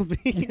that tackled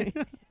me.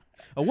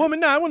 A woman?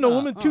 No, I wasn't a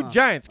woman. Two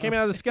giants came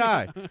out of the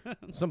sky.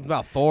 Something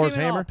about Thor's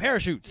hammer.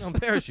 Parachutes.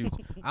 Parachutes.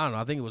 I don't know.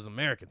 I think it was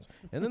Americans.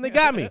 And then they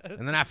got me.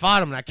 And then I fought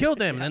them and I killed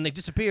them. And then they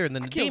disappeared. And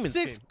then the demons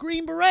killed 6 came.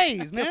 Green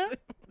Berets, man.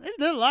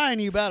 They're lying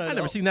to you about it. I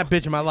never seen that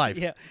bitch in my life.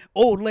 Yeah,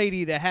 old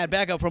lady that had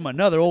backup from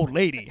another old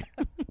lady.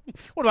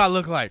 What do I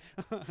look like?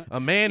 A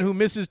man who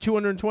misses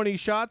 220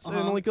 shots and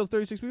only kills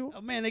 36 people?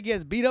 Oh, man, they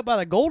gets beat up by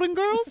the Golden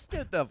Girls?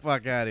 Get the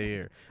fuck out of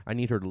here. I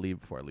need her to leave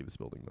before I leave this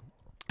building, though.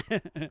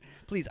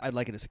 Please, I'd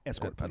like an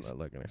escort, please. I'd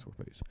like an escort,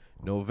 please.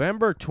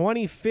 November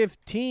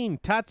 2015,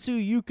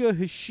 Tatsuyuka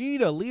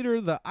Hishida, leader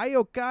of the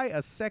Ayokai,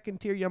 a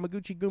second-tier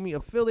Yamaguchi-gumi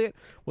affiliate,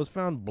 was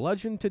found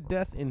bludgeoned to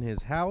death in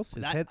his house.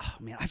 His head. Oh,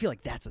 man, I feel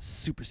like that's a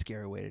super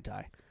scary way to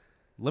die.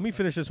 Let me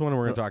finish this one and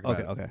we're going to talk about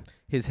it. Okay.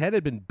 His head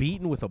had been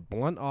beaten with a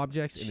blunt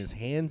object and his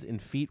hands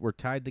and feet were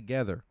tied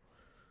together.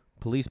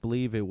 Police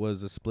believe it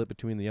was a split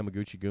between the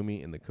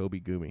Yamaguchi-gumi and the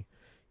Kobe-gumi.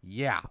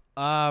 Yeah.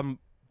 I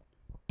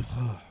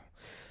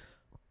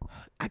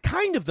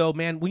kind of, though,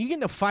 man, when you get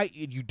in a fight,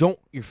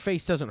 your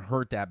face doesn't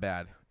hurt that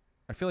bad.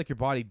 I feel like your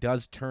body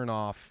does turn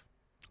off.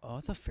 Oh,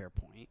 that's a fair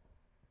point.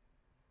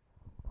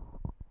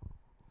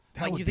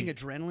 Like, you think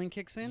adrenaline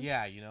kicks in?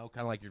 Yeah, kind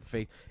of like your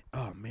face.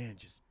 Oh, man,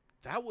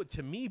 that would,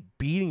 to me,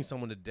 beating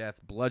someone to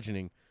death,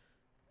 bludgeoning,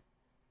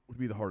 would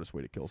be the hardest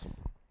way to kill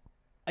someone.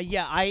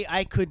 Yeah,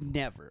 I could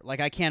never.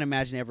 Like, I can't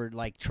imagine ever,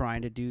 like,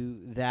 trying to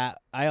do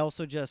that. I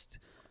also just,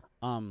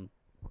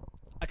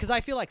 because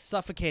I feel like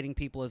suffocating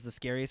people is the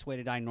scariest way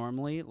to die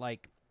normally.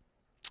 Like,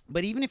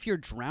 but even if you're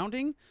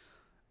drowning,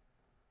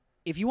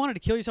 if you wanted to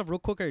kill yourself real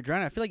quick or you're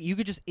drowning, I feel like you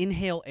could just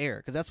inhale air,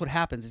 because that's what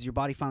happens is your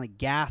body finally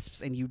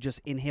gasps and you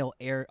just inhale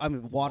air.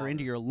 Water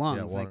into your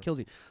lungs, and that kills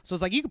you. So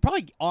it's like you could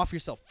probably off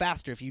yourself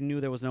faster if you knew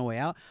there was no way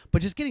out.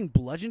 But just getting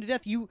bludgeoned to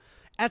death,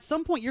 at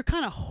some point you're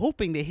kind of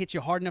hoping they hit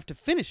you hard enough to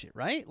finish it,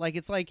 right? Like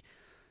it's like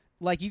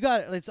you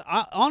got.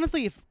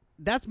 Honestly, if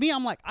that's me,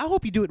 I'm like, I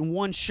hope you do it in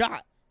one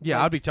shot.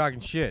 Yeah, I'd be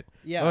talking shit.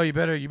 Yeah. Oh, you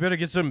better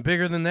get something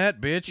bigger than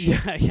that, bitch.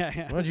 Yeah.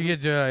 Why don't you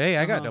get? Hey,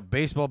 I got a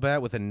baseball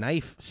bat with a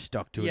knife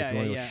stuck to it. Yeah, if you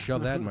want to yeah.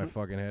 shove that in my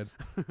fucking head.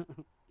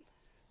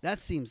 That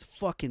seems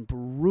fucking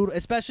brutal,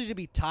 especially to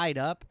be tied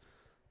up.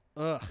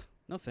 Ugh,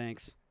 no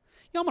thanks.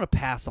 I'm gonna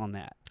pass on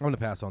that. I'm gonna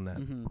pass on that.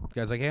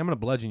 Guys, like, hey, I'm gonna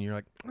bludgeon you. You're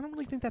like, I don't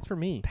really think that's for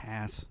me.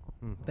 Pass.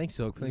 Thanks,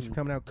 Silk. Thanks for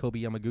coming out,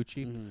 Kobe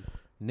Yamaguchi.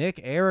 Nick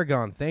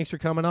Aragon, thanks for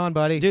coming on,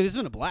 buddy. Dude, this has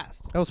been a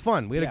blast. That was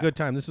fun. We had a good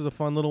time. This was a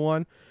fun little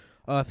one.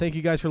 Thank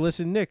you guys for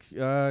listening. Nick,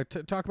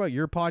 talk about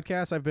your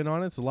podcast. I've been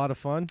on it. It's a lot of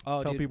fun.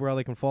 Tell people how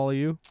they can follow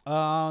you.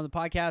 The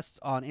podcast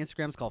on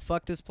Instagram is called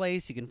Fuck This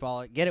Place. You can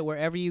get it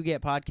wherever you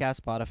get podcasts,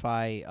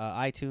 Spotify,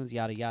 iTunes,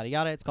 yada, yada,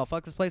 yada. It's called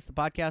Fuck This Place, the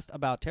podcast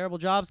about terrible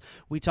jobs.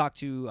 We talk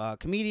to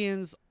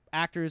comedians,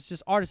 actors,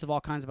 just artists of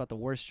all kinds about the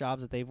worst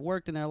jobs that they've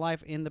worked in their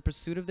life in the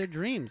pursuit of their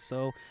dreams.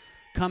 So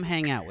come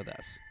hang out with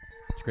us.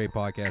 It's a great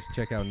podcast.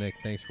 Check out Nick.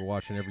 Thanks for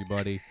watching,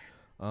 everybody.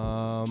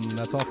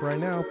 That's all for right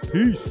now.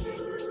 Peace.